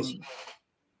 Please.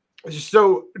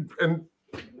 So, and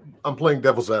I'm playing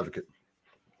devil's advocate.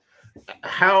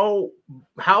 How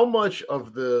much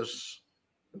of this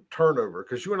turnover,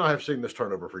 because you and I have seen this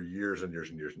turnover for years and years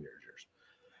and years and years and years,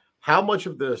 how much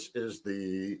of this is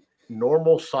the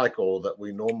normal cycle that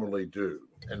we normally do,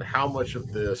 and how much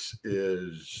of this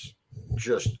is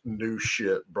just new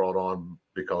shit brought on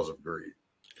because of greed?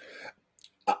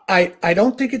 I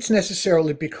don't think it's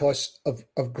necessarily because of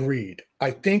greed.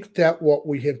 I think that what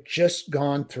we have just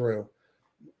gone through,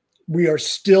 we are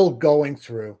still going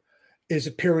through, is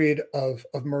a period of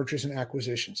mergers and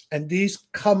acquisitions. And these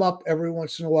come up every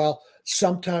once in a while,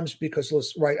 sometimes because,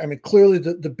 right, I mean, clearly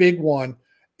the big one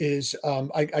is,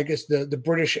 I guess the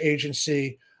British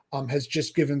agency has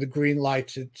just given the green light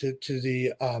to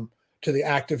the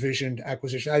Activision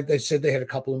acquisition. They said they had a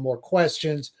couple of more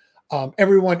questions.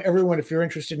 Everyone, if you're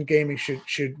interested in gaming,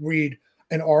 should read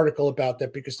an article about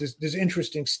that, because there's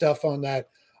interesting stuff on that.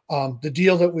 The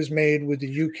deal that was made with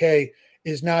the UK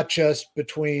is not just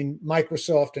between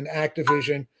Microsoft and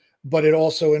Activision, but it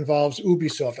also involves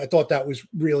Ubisoft. I thought that was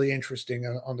really interesting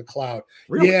on the cloud.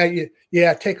 Really?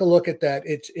 Yeah. Take a look at that.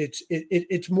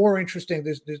 It's more interesting.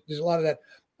 There's a lot of that.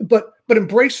 But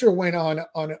Embracer went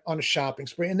on a shopping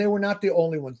spree, and they were not the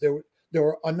only ones. There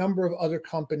were a number of other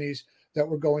companies that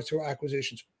were going through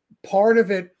acquisitions. Part of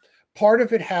it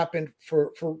happened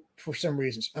for some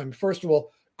reasons. First of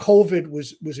all, COVID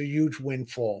was a huge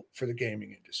windfall for the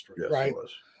gaming industry, yes, right? It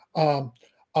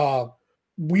was.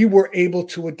 We were able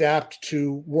to adapt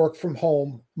to work from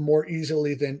home more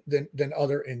easily than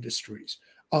other industries.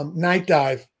 Night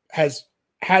Dive has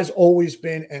always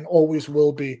been and always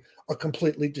will be a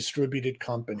completely distributed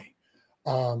company.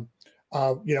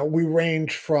 We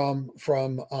range from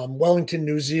Wellington,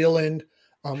 New Zealand.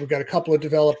 We've got a couple of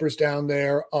developers down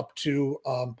there up to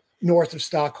north of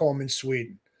Stockholm in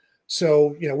Sweden.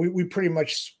 So, we pretty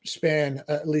much span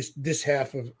at least this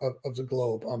half of the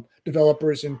globe.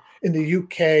 Developers in the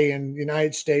UK and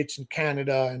United States and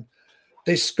Canada, and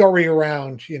they scurry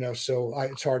around, so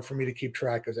it's hard for me to keep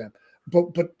track of them.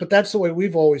 But that's the way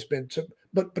we've always been.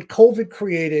 But COVID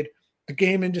created, the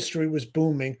game industry was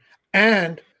booming,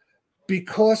 and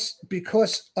because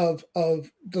of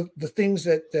the things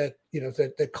that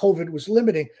COVID was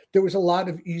limiting, there was a lot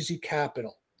of easy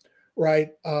capital, right?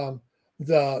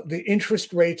 The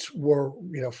interest rates were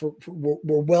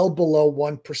well below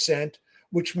 1%,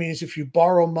 which means if you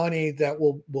borrow money that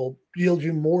will yield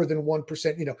you more than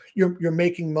 1%, you're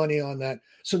making money on that.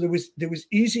 So there was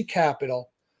easy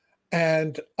capital,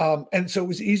 and so it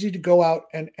was easy to go out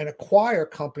and acquire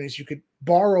companies. You could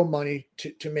borrow money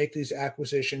to make these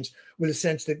acquisitions with a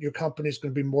sense that your company is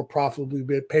going to be more profitable,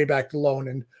 pay back the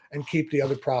loan and keep the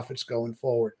other profits going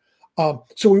forward.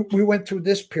 So we went through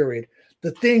this period.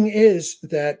 The thing is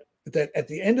that at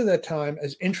the end of that time,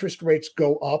 as interest rates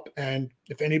go up, and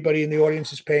if anybody in the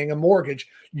audience is paying a mortgage,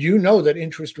 that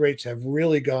interest rates have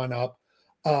really gone up,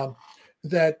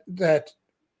 that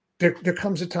there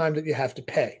comes a time that you have to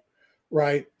pay.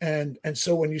 right? And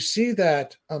so when you see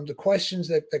that, the questions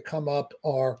that come up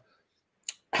are,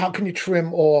 how can you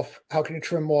trim off? How can you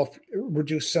trim off,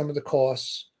 reduce some of the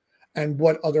costs, and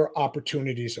what other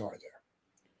opportunities are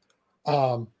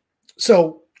there?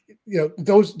 So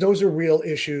those are real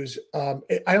issues. I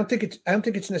don't think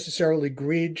it's necessarily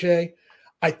greed, Jay.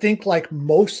 I think, like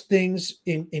most things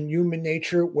in human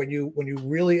nature, when you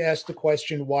really ask the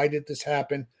question, why did this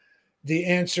happen, the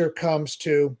answer comes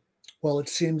to, well, it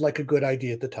seemed like a good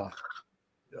idea at the time.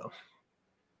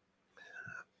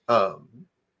 Yeah.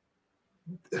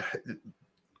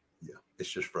 Yeah,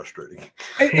 it's just frustrating.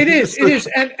 It is,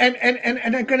 and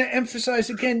I'm going to emphasize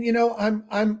again.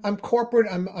 I'm corporate.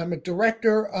 I'm a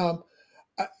director.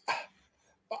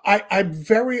 I'm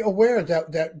very aware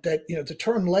that the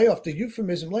term layoff, the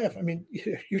euphemism layoff. I mean,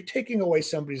 you're taking away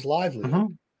somebody's livelihood.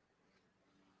 Mm-hmm.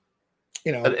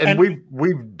 And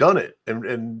we've done it, and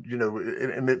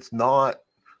and it's not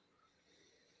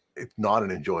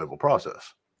an enjoyable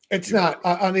process. It's not.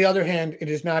 On the other hand, it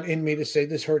is not in me to say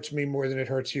this hurts me more than it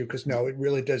hurts you, because no, it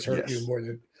really does hurt you more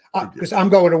than, because I'm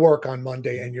going to work on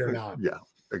Monday and you're not. Yeah,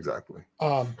 exactly.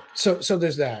 So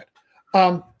there's that.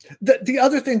 The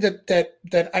other thing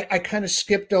that I kind of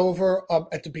skipped over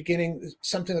at the beginning,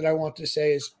 something that I want to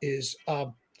say is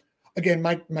again,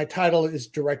 my title is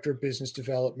Director of Business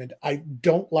Development. I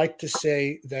don't like to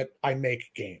say that I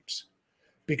make games,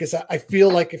 because I feel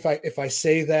like if I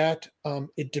say that,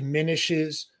 it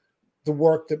diminishes the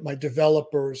work that my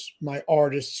developers, my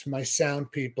artists, my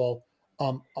sound people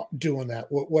do on that.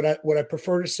 What I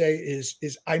prefer to say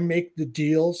is I make the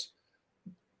deals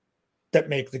that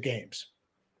make the games.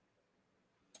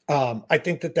 I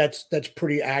think that's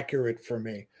pretty accurate for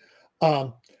me.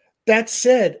 That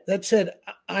said,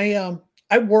 I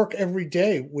work every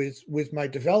day with my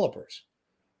developers.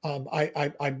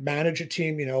 I manage a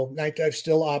team. Night Dive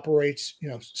still operates,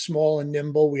 small and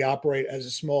nimble. We operate as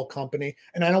a small company,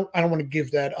 and I don't want to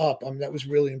give that up. That was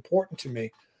really important to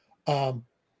me.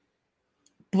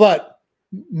 But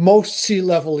most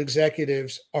C-level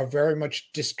executives are very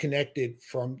much disconnected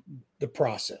from the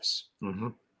process. Mm-hmm.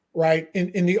 Right?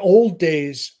 In the old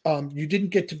days, you didn't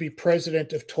get to be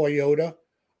president of Toyota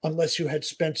unless you had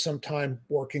spent some time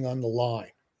working on the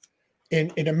line.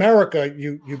 In America,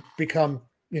 you become,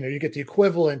 you get the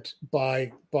equivalent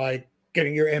by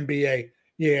getting your MBA.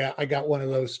 Yeah, I got one of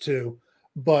those too.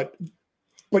 But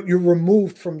you're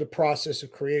removed from the process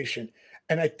of creation.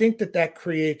 And I think that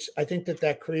creates,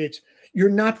 you're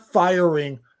not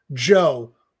firing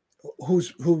Joe,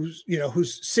 whose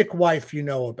sick wife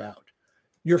about.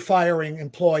 You're firing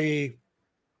employee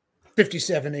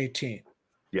 5718.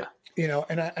 Yeah.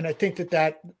 And I think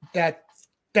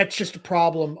that's just a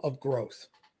problem of growth.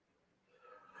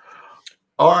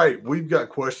 All right, we've got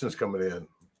questions coming in.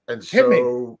 And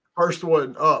so first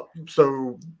one up.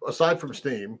 So aside from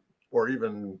Steam, or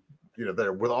even,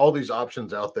 there, with all these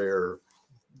options out there,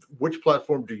 which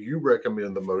platform do you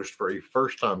recommend the most for a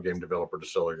first-time game developer to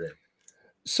sell a game?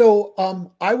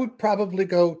 So I would probably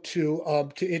go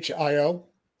to itch.io.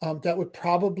 That would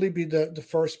probably be the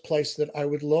first place that I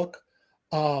would look.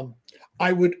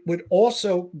 I would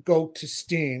also go to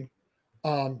Steam.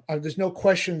 There's no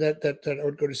question that I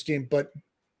would go to Steam, but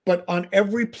on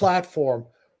every platform,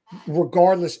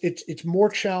 regardless, it's more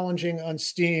challenging on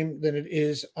Steam than it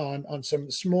is on some of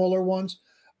the smaller ones.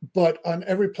 But on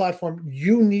every platform,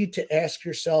 you need to ask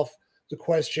yourself the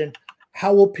question,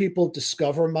 how will people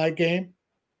discover my game?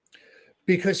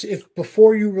 Because if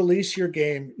before you release your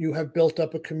game, you have built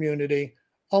up a community,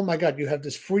 oh my God, you have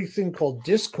this free thing called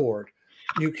Discord.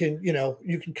 You can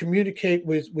communicate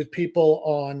with people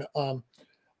on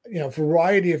a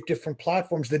variety of different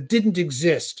platforms that didn't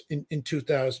exist in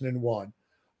 2001.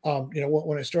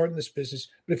 When I started in this business.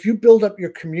 But if you build up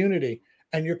your community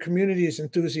and your community is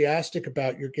enthusiastic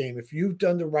about your game, if you've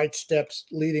done the right steps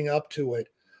leading up to it,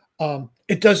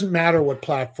 it doesn't matter what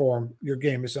platform your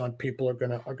game is on. People are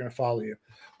gonna follow you.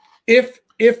 If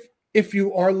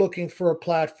you are looking for a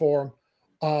platform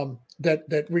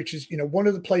that reaches, one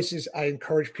of the places I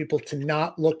encourage people to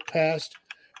not look past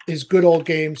is Good Old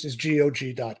Games, is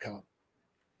GOG.com.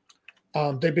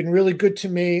 They've been really good to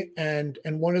me, and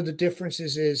one of the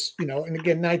differences is, and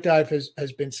again, Night Dive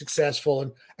has been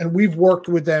successful, and we've worked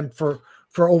with them for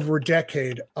over a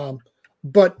decade.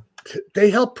 But they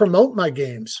help promote my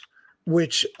games,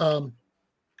 which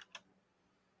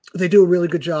they do a really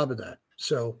good job of that.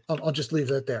 So I'll just leave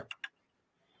that there.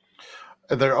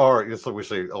 There are, it's like we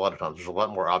say a lot of times, there's a lot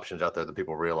more options out there than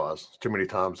people realize. Too many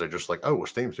times they're just like, oh, well,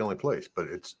 Steam's the only place, but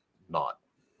it's not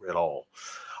at all.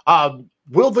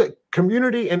 Will the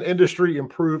community and industry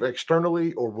improve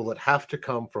externally, or will it have to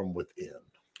come from within?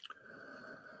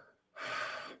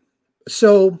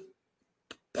 So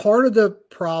part of the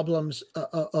problems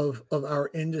of our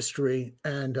industry,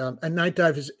 and Night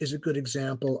Dive is a good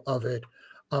example of it,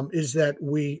 is that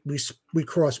we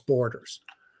cross borders.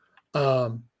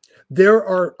 There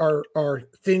are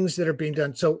things that are being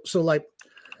done. So like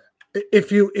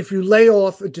if you lay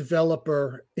off a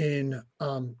developer in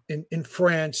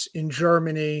France, in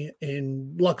Germany,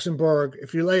 in Luxembourg,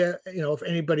 if you lay if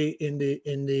anybody in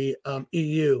the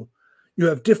EU, you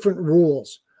have different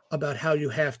rules about how you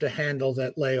have to handle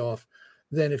that layoff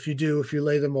than if you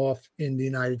lay them off in the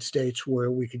United States,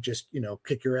 where we could just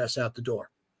kick your ass out the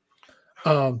door.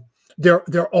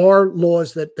 There are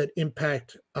laws that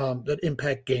impact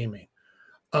gaming.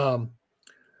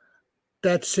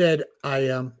 That said,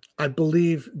 I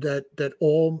believe that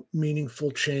all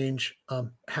meaningful change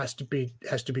has to be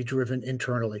driven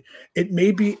internally. It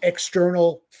may be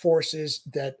external forces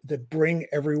that bring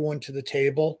everyone to the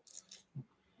table,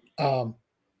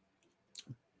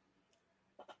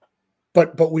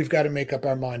 but we've got to make up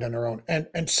our mind on our own.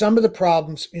 And some of the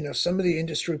problems, some of the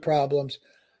industry problems,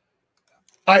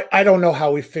 I don't know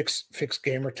how we fix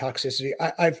gamer toxicity.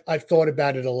 I've thought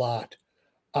about it a lot.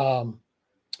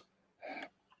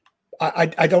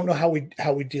 I don't know how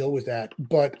we deal with that,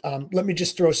 but let me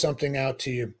just throw something out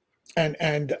to you.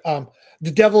 And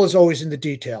the devil is always in the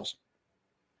details.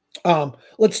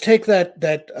 Let's take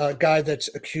that guy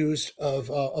that's accused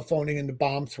of phoning in the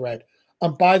bomb threat.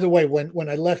 By the way, when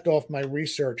I left off my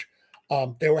research,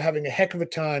 they were having a heck of a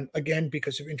time, again,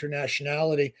 because of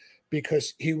internationality,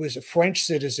 because he was a French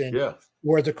citizen,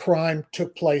 where the crime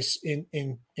took place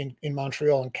in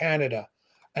Montreal in Canada.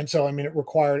 And so, it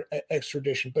required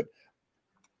extradition. But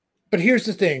here's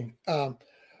the thing.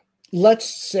 Let's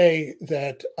say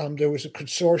that there was a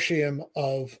consortium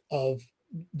of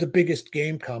the biggest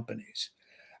game companies.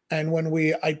 And when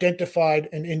we identified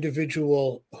an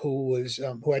individual who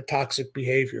had toxic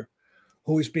behavior,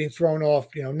 who was being thrown off,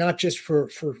 not just for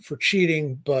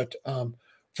cheating, but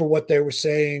for what they were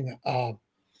saying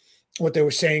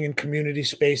in community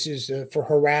spaces, for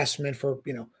harassment, for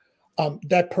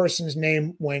that person's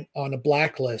name went on a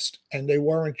blacklist, and they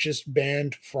weren't just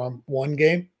banned from one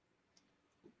game;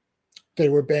 they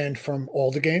were banned from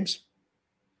all the games,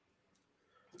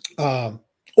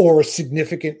 or a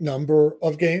significant number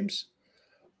of games.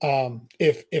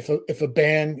 If a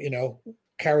ban,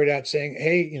 carried out saying,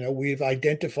 "Hey, we've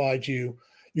identified you.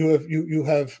 You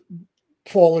have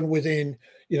fallen within,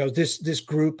 this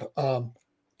group,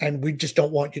 and we just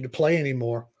don't want you to play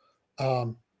anymore.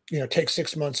 Take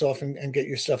 6 months off and get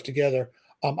your stuff together."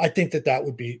 I think that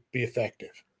would be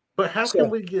effective. But how can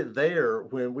we get there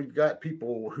when we've got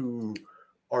people who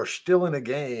are still in a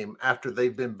game after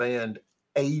they've been banned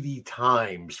 80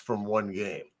 times from one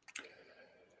game?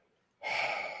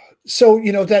 So,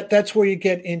 that's where you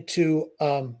get into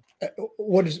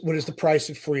what is the price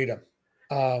of freedom?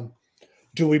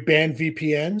 Do we ban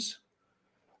VPNs?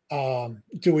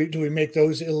 Do we make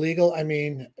those illegal?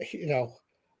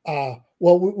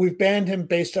 Well, we've banned him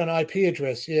based on IP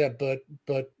address. Yeah, but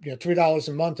 $3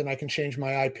 a month, and I can change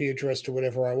my IP address to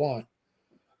whatever I want.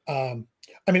 I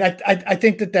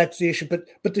think that's the issue.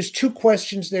 But there's two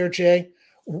questions there, Jay.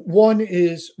 One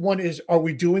is, are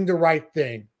we doing the right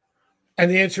thing? And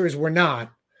the answer is we're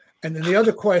not. And then the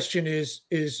other question is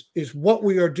what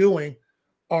we are doing.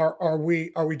 Are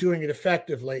we doing it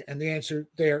effectively? And the answer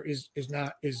there is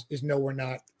no, we're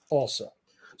not. Also,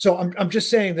 so I'm just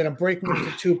saying that I'm breaking it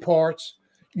into two parts.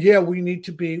 Yeah, we need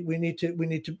to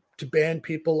ban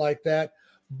people like that,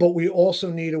 but we also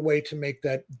need a way to make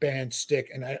that ban stick.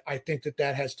 And I think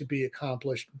that has to be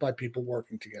accomplished by people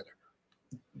working together.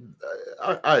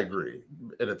 I agree.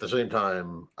 And at the same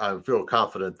time, I feel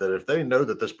confident that if they know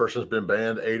that this person's been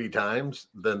banned 80 times,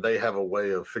 then they have a way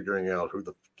of figuring out who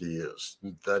the fuck he is.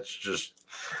 That's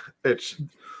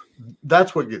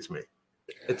what gets me.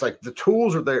 It's like the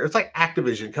tools are there. It's like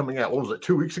Activision coming out, what was it,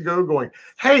 2 weeks ago, going,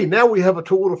 "Hey, now we have a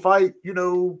tool to fight,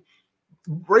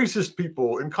 racist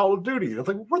people in Call of Duty." And it's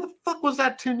like, where the fuck was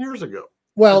that 10 years ago?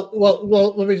 Well.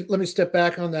 Let me step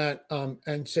back on that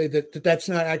and say that's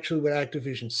not actually what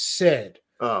Activision said.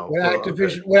 What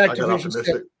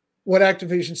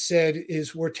Activision said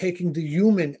is, we're taking the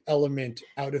human element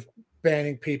out of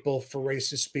banning people for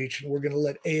racist speech, and we're going to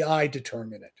let AI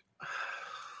determine it.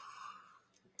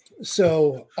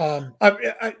 So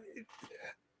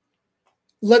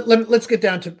let's get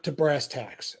down to brass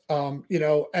tacks.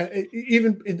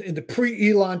 Even in the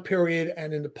pre-Elon period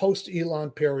and in the post-Elon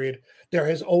period, there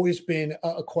has always been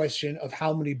a question of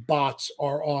how many bots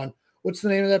are on. What's the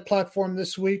name of that platform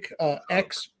this week?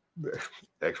 X.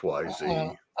 X, Y,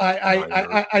 Z.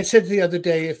 I said the other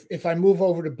day, if I move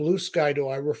over to Blue Sky, do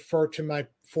I refer to my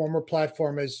former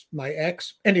platform as my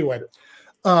X? Anyway,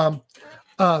 um,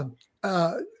 uh,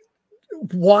 uh,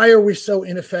 why are we so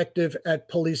ineffective at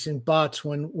policing bots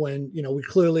when we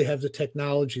clearly have the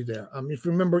technology there? If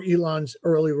you remember Elon's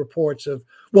early reports of,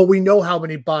 well, we know how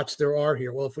many bots there are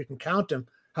here. Well, if we can count them,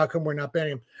 how come we're not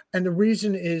banning them? And the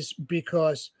reason is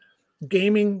because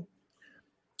gaming,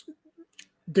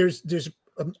 there's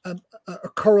a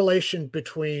correlation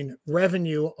between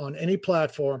revenue on any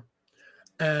platform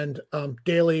and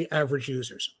daily average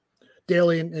users.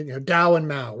 Daily, DAO and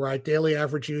MAU, right? Daily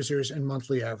average users and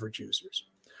monthly average users.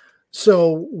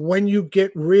 So when you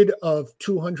get rid of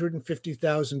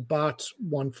 250,000 bots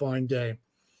one fine day,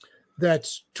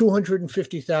 that's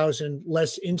 250,000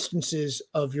 less instances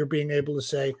of your being able to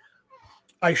say,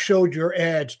 I showed your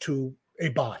ad to a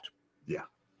bot. Yeah.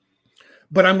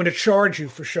 But I'm going to charge you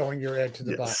for showing your ad to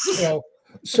the bot.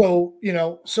 So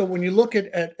when you look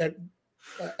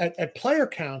at player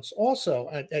counts, also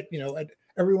at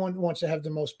everyone wants to have the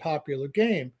most popular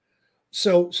game.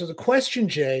 So the question,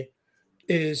 Jay,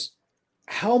 is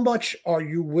how much are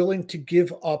you willing to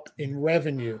give up in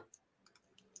revenue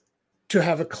to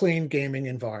have a clean gaming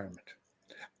environment?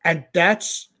 And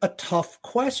that's a tough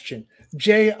question.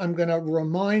 Jay, I'm going to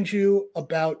remind you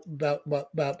about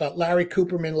Larry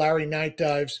Cooperman, Larry Night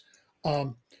Dives.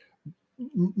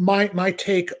 My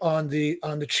take on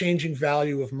the changing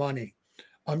value of money.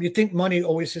 You think money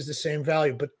always has the same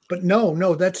value, but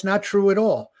no, that's not true at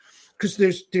all. Because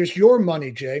there's your money,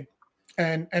 Jay,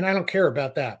 and I don't care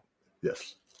about that.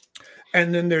 Yes.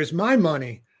 And then there's my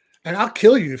money, and I'll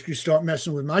kill you if you start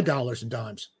messing with my dollars and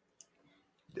dimes.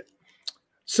 Yeah.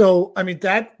 So I mean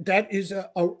that is a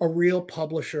real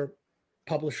publisher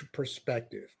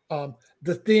perspective.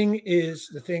 The thing is,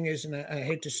 and I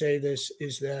hate to say this,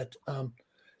 is that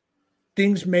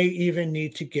things may even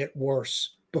need to get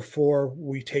worse before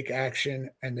we take action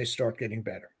and they start getting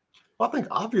better. Well, I think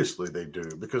obviously they do,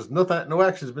 because no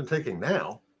action has been taken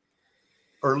now,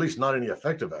 or at least not any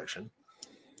effective action.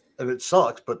 And it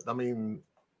sucks, but I mean,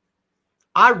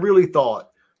 I really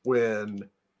thought when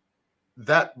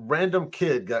that random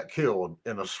kid got killed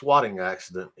in a swatting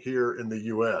accident here in the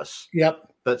US,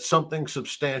 that something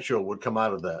substantial would come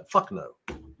out of that. Fuck no.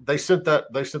 They sent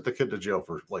the kid to jail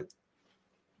for like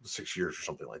 6 years or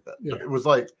something like that. Yeah. It was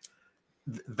like,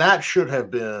 that should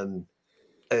have been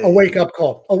a wake-up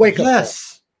call. A wake-up call.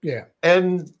 Yeah.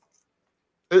 And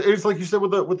it's like you said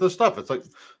with the stuff. It's like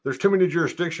there's too many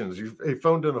jurisdictions. He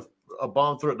phoned in a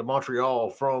bomb threat to Montreal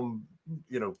from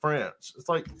France. It's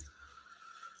like,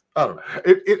 I don't know.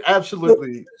 It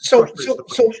absolutely. So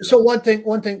one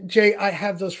thing, Jay, I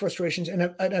have those frustrations,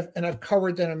 and I've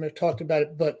covered them and I've talked about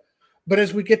it. But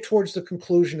as we get towards the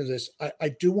conclusion of this, I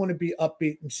do want to be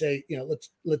upbeat and say,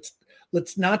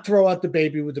 let's not throw out the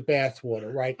baby with the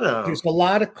bathwater, right? No. There's a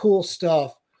lot of cool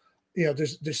stuff.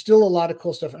 There's still a lot of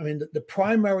cool stuff. I mean, the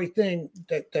primary thing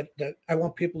that I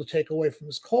want people to take away from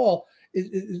this call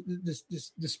is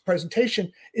this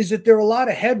presentation is that there are a lot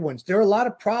of headwinds. There are a lot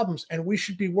of problems, and we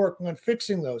should be working on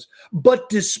fixing those. But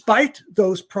despite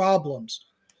those problems,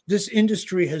 this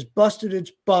industry has busted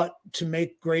its butt to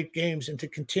make great games and to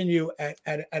continue at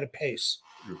a pace.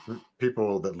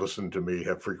 People that listen to me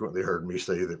have frequently heard me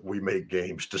say that we make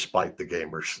games despite the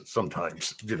gamers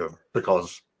sometimes,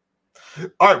 because.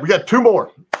 All right, we got two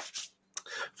more.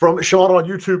 From Sean on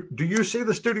YouTube, do you see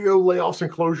the studio layoffs and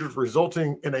closures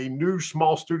resulting in a new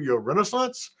small studio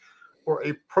renaissance or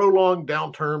a prolonged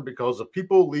downturn because of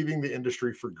people leaving the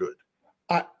industry for good?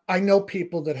 I know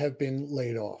people that have been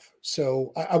laid off.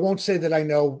 So I won't say that I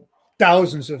know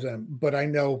thousands of them, but I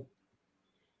know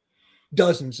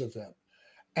dozens of them.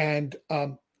 And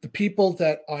the people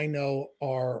that I know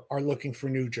are looking for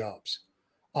new jobs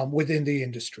within the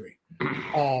industry.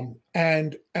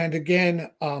 And again,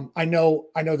 I know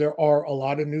there are a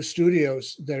lot of new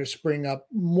studios that are springing up.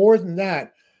 More than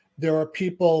that, there are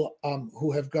people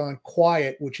who have gone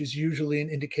quiet, which is usually an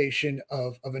indication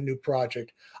of a new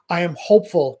project. I am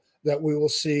hopeful that we will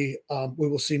see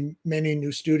many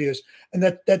new studios,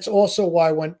 and that's also why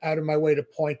I went out of my way to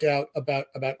point out about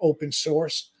open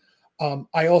source.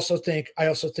 I also think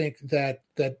that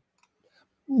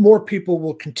more people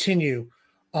will continue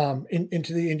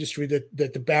into the industry,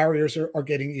 that the barriers are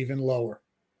getting even lower.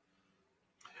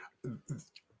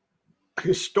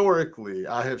 Historically,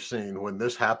 I have seen when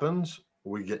this happens,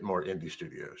 we get more indie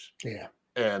studios. Yeah.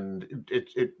 And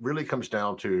it really comes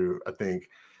down to, I think,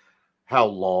 how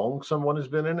long someone has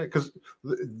been in it. Because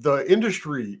the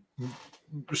industry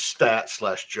stat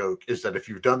 / joke is that if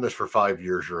you've done this for 5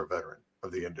 years, you're a veteran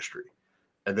of the industry.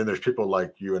 And then there's people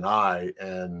like you and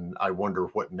I wonder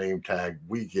what name tag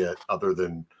we get other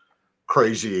than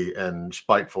crazy and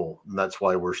spiteful. And that's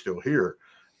why we're still here.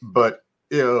 But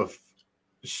if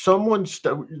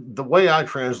the way I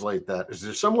translate that is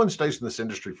if someone stays in this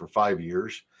industry for 5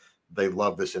 years, they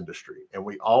love this industry. And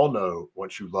we all know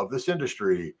once you love this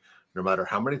industry, no matter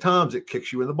how many times it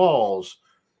kicks you in the balls,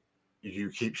 you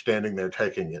keep standing there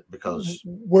taking it because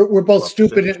we're both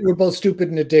stupid. We're both stupid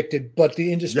and addicted, but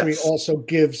the industry Yes. also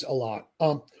gives a lot.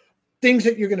 Things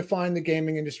that you're going to find in the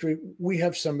gaming industry, we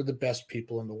have some of the best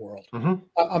people in the world. Mm-hmm.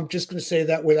 I'm just going to say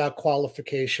that without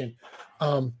qualification.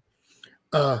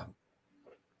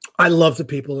 I love the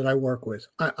people that I work with.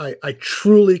 I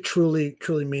truly, truly,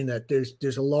 truly mean that.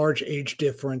 There's a large age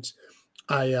difference.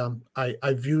 I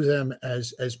view them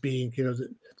as being, you know, the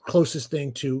closest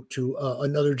thing to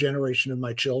another generation of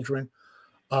my children.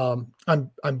 I'm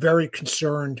very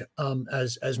concerned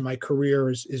as my career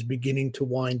is beginning to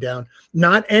wind down,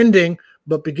 not ending,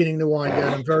 but beginning to wind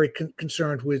down. I'm very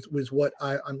concerned with what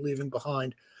I'm leaving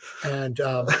behind, and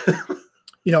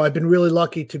you know, I've been really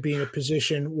lucky to be in a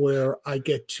position where I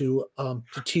get to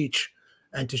teach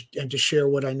and to share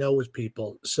what I know with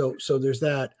people. So there's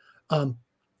that.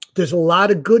 There's a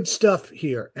lot of good stuff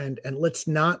here, and let's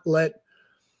not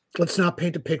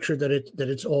paint a picture that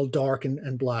it's all dark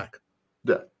and black.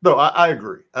 Yeah, no, I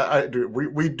agree. I do.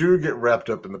 We do get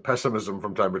wrapped up in the pessimism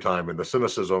from time to time and the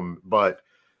cynicism, but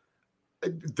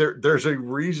there's a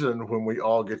reason when we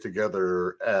all get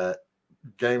together at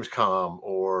Gamescom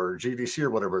or GDC or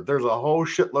whatever, there's a whole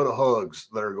shitload of hugs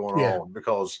that are going on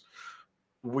because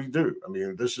we do. I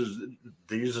mean, these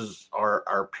is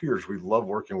our peers. We love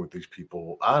working with these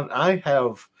people. I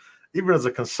have, even as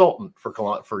a consultant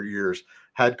for years,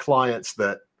 had clients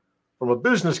that from a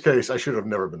business case, I should have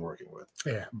never been working with.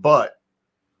 Yeah. But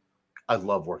I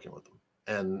love working with them.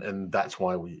 And that's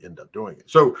why we end up doing it.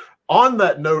 So on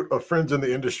that note of friends in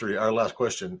the industry, our last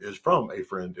question is from a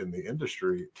friend in the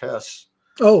industry, Tess.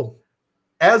 Oh,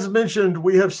 as mentioned,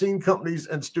 we have seen companies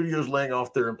and studios laying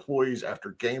off their employees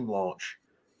after game launch.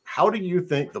 How do you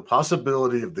think the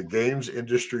possibility of the games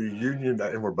industry union,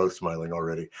 and we're both smiling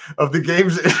already, of the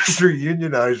games industry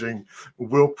unionizing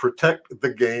will protect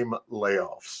the game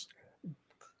layoffs?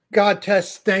 God,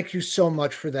 Tess, thank you so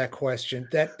much for that question.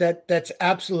 That's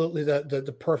absolutely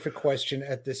the perfect question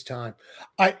at this time.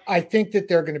 I think that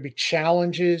there are going to be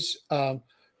challenges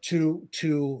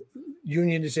to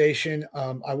unionization.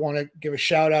 I want to give a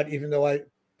shout out, even though I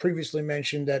previously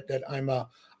mentioned that I'm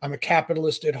a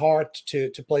capitalist at heart, to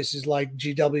places like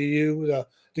GWU,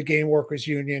 the Game Workers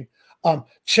Union.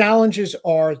 Challenges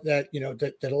are that, you know,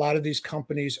 that a lot of these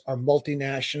companies are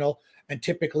multinational, and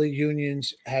typically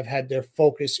unions have had their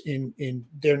focus in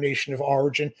their nation of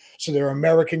origin. So there are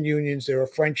American unions, there are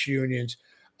French unions,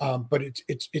 but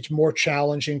it's more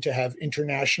challenging to have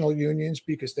international unions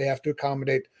because they have to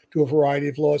accommodate to a variety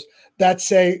of laws. That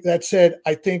said,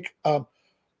 I think it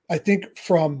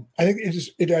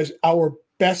is our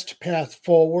best path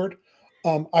forward.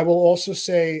 I will also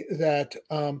say that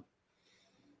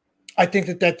I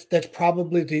think that's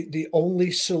probably the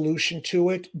only solution to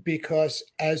it, because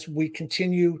as we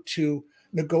continue to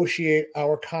negotiate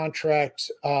our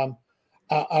contracts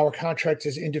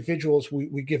as individuals,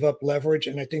 we give up leverage,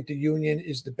 and I think the union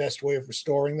is the best way of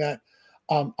restoring that.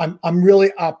 I'm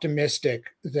really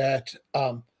optimistic that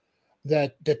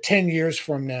 10 years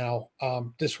from now,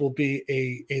 this will be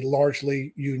a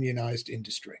largely unionized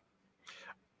industry.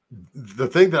 The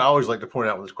thing that I always like to point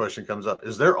out when this question comes up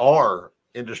is there are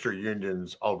industry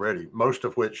unions already, most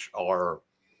of which are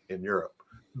in Europe.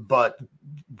 But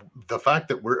the fact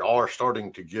that we are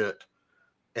starting to get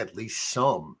at least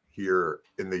some here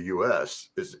in the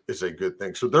US is a good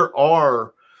thing. So there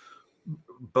are,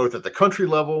 both at the country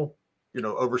level, you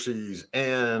know, overseas,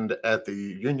 and at the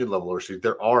union level overseas,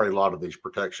 there are a lot of these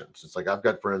protections. It's like, I've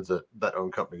got friends that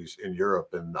own companies in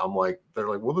Europe, and I'm like, they're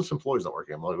like, well, this employee's not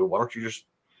working. I'm like, well, why don't you just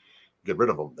get rid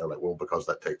of them? They're like, well, because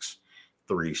that takes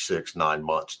 3, 6, 9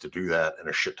 months to do that, and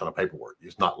a shit ton of paperwork.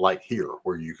 It's not like here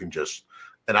where you can just,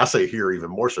 and I say here even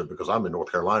more so because I'm in North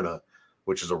Carolina,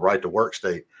 which is a right to work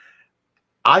state.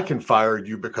 I can fire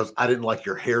you because I didn't like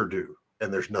your hairdo,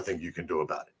 and there's nothing you can do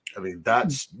about it. I mean,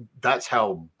 that's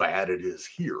how bad it is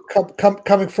here.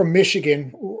 Coming from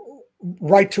Michigan,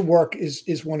 right to work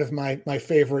is one of my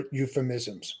favorite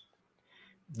euphemisms.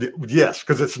 Yes,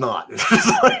 because it's not.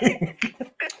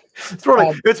 It's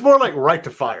more like right to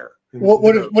fire.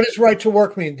 What does right to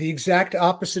work mean? The exact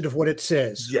opposite of what it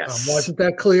says. Yes. Wasn't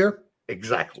that clear?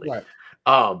 Exactly. Right.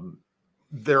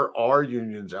 There are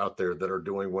unions out there that are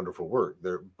doing wonderful work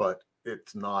but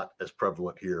it's not as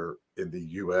prevalent here in the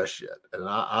U.S. yet. And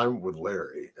I'm with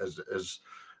Larry. as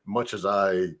much as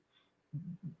I,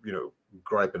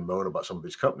 gripe and moan about some of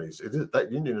these companies,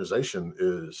 that unionization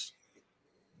is.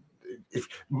 If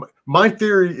my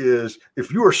theory is,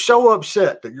 if you are so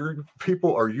upset that your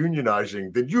people are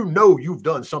unionizing, then you've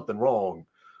done something wrong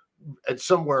at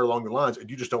somewhere along the lines, and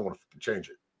you just don't want to change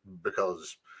it,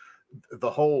 because the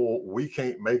whole we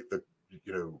can't make the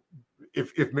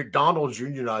if McDonald's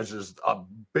unionizes, a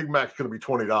Big Mac's going to be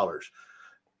 $20.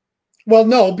 Well,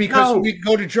 no, because we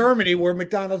go to Germany where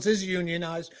McDonald's is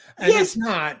unionized, and yes. It's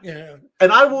not.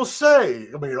 And I will say,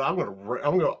 I'm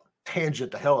going to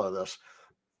tangent the hell out of this.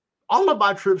 All of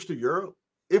my trips to Europe,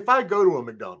 if I go to a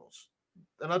McDonald's,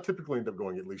 and I typically end up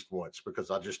going at least once because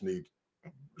I just need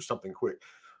something quick,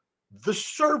 the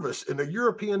service in a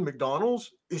European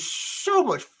McDonald's is so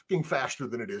much fucking faster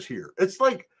than it is here. It's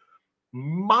like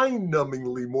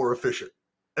mind-numbingly more efficient.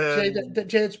 And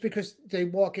Jay, it's because they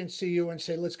walk in, see you, and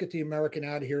say, "Let's get the American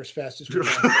out of here as fast as we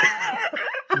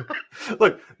can."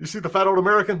 Look, you see the fat old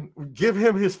American? Give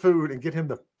him his food and get him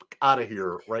the fuck out of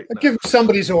here right now. Give him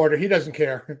somebody's order. He doesn't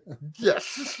care.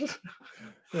 Yes.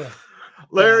 Yeah.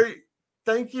 Larry,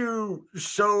 thank you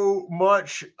so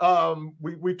much.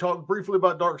 We talked briefly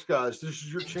about Dark Skies. This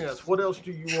is your chance. What else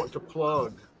do you want to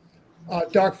plug?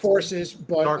 Dark Forces,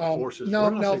 but Dark Forces.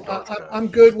 I'm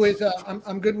good with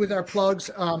I'm good with our plugs.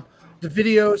 The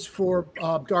videos for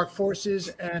Dark Forces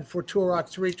and for Turok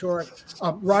 3,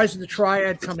 Rise of the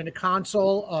Triad coming to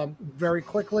console very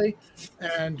quickly,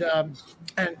 and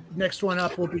next one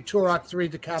up will be Turok 3,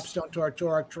 the capstone to our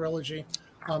Turok trilogy.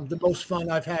 The most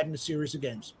fun I've had in a series of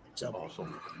games. So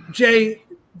awesome. Jay,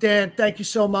 Dan, thank you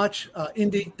so much.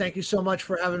 Indy, thank you so much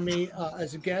for having me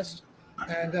as a guest.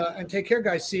 And take care,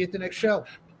 guys. See you at the next show.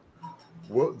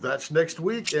 Well, that's next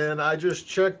week, and I just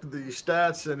checked the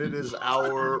stats, and it is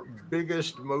our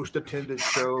biggest, most attended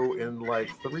show in like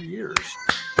 3 years.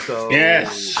 So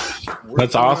yes,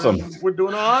 that's awesome. We're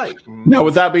doing all right. Now,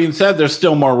 with that being said, there's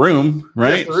still more room,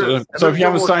 right? Yes, so if you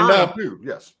haven't signed up,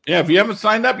 yes, if you haven't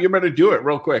signed up, you better do it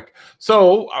real quick.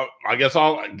 So I guess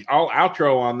I'll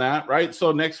outro on that, right?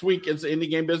 So next week it's Indie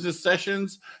Game Business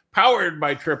Sessions, powered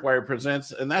by Tripwire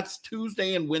Presents, and that's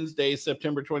Tuesday and Wednesday,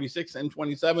 September 26th and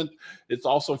 27th. It's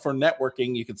also for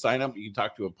networking. You can sign up. You can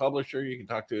talk to a publisher. You can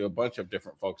talk to a bunch of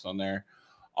different folks on there.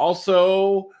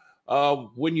 Also,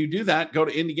 when you do that, go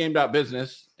to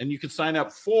indiegame.business, and you can sign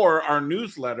up for our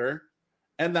newsletter,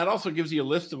 and that also gives you a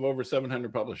list of over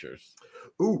 700 publishers.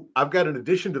 Ooh, I've got an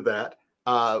addition to that.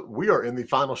 We are in the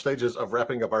final stages of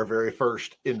wrapping up our very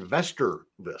first investor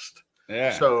list.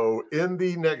 Yeah. So in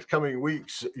the next coming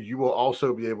weeks, you will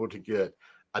also be able to get,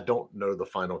 I don't know the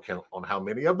final count on how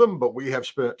many of them, but we have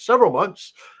spent several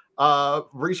months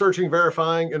researching,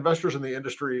 verifying investors in the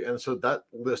industry. And so that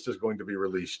list is going to be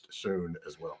released soon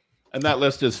as well. And that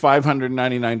list is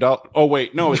 $599. Oh,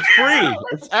 wait, no, it's free.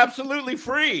 It's absolutely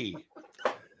free.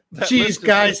 Jeez,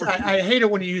 guys, I hate it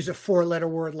when you use a 4-letter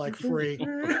word like free.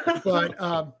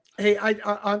 But hey,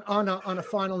 on a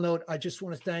final note, I just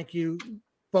want to thank you,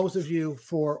 both of you,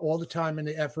 for all the time and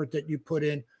the effort that you put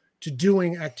in to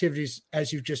doing activities,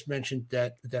 as you've just mentioned,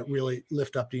 that really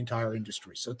lift up the entire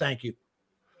industry. So thank you.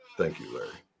 Thank you, Larry.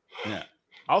 Yeah.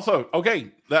 Also,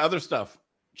 okay, the other stuff.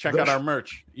 Check out our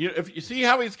merch. If you see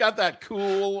how he's got that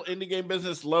cool Indie Game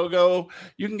Business logo,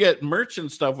 you can get merch and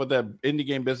stuff with the Indie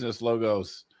Game Business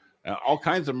logos. All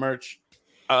kinds of merch.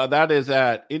 That is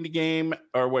at Indie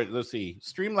or wait, let's see,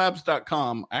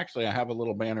 Streamlabs.com. Actually, I have a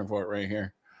little banner for it right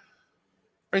here.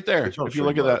 Right there. If you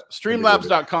look at that,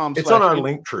 Streamlabs.com. It's on our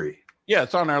link tree. Yeah,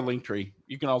 it's on our link tree.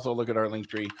 You can also look at our link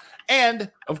tree. And,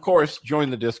 of course, join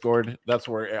the Discord. That's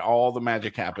where all the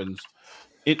magic happens.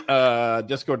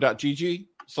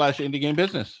 Discord.gg/Indie Game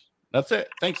Business. That's it.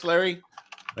 Thanks, Larry.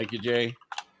 Thank you, Jay.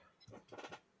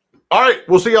 All right.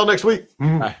 We'll see y'all next week.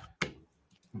 Bye.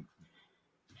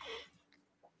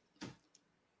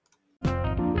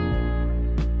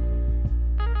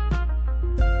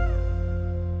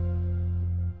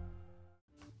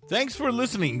 Thanks for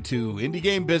listening to Indie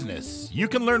Game Business. You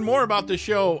can learn more about the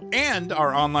show and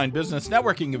our online business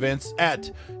networking events at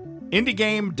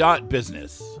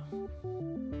indiegame.business.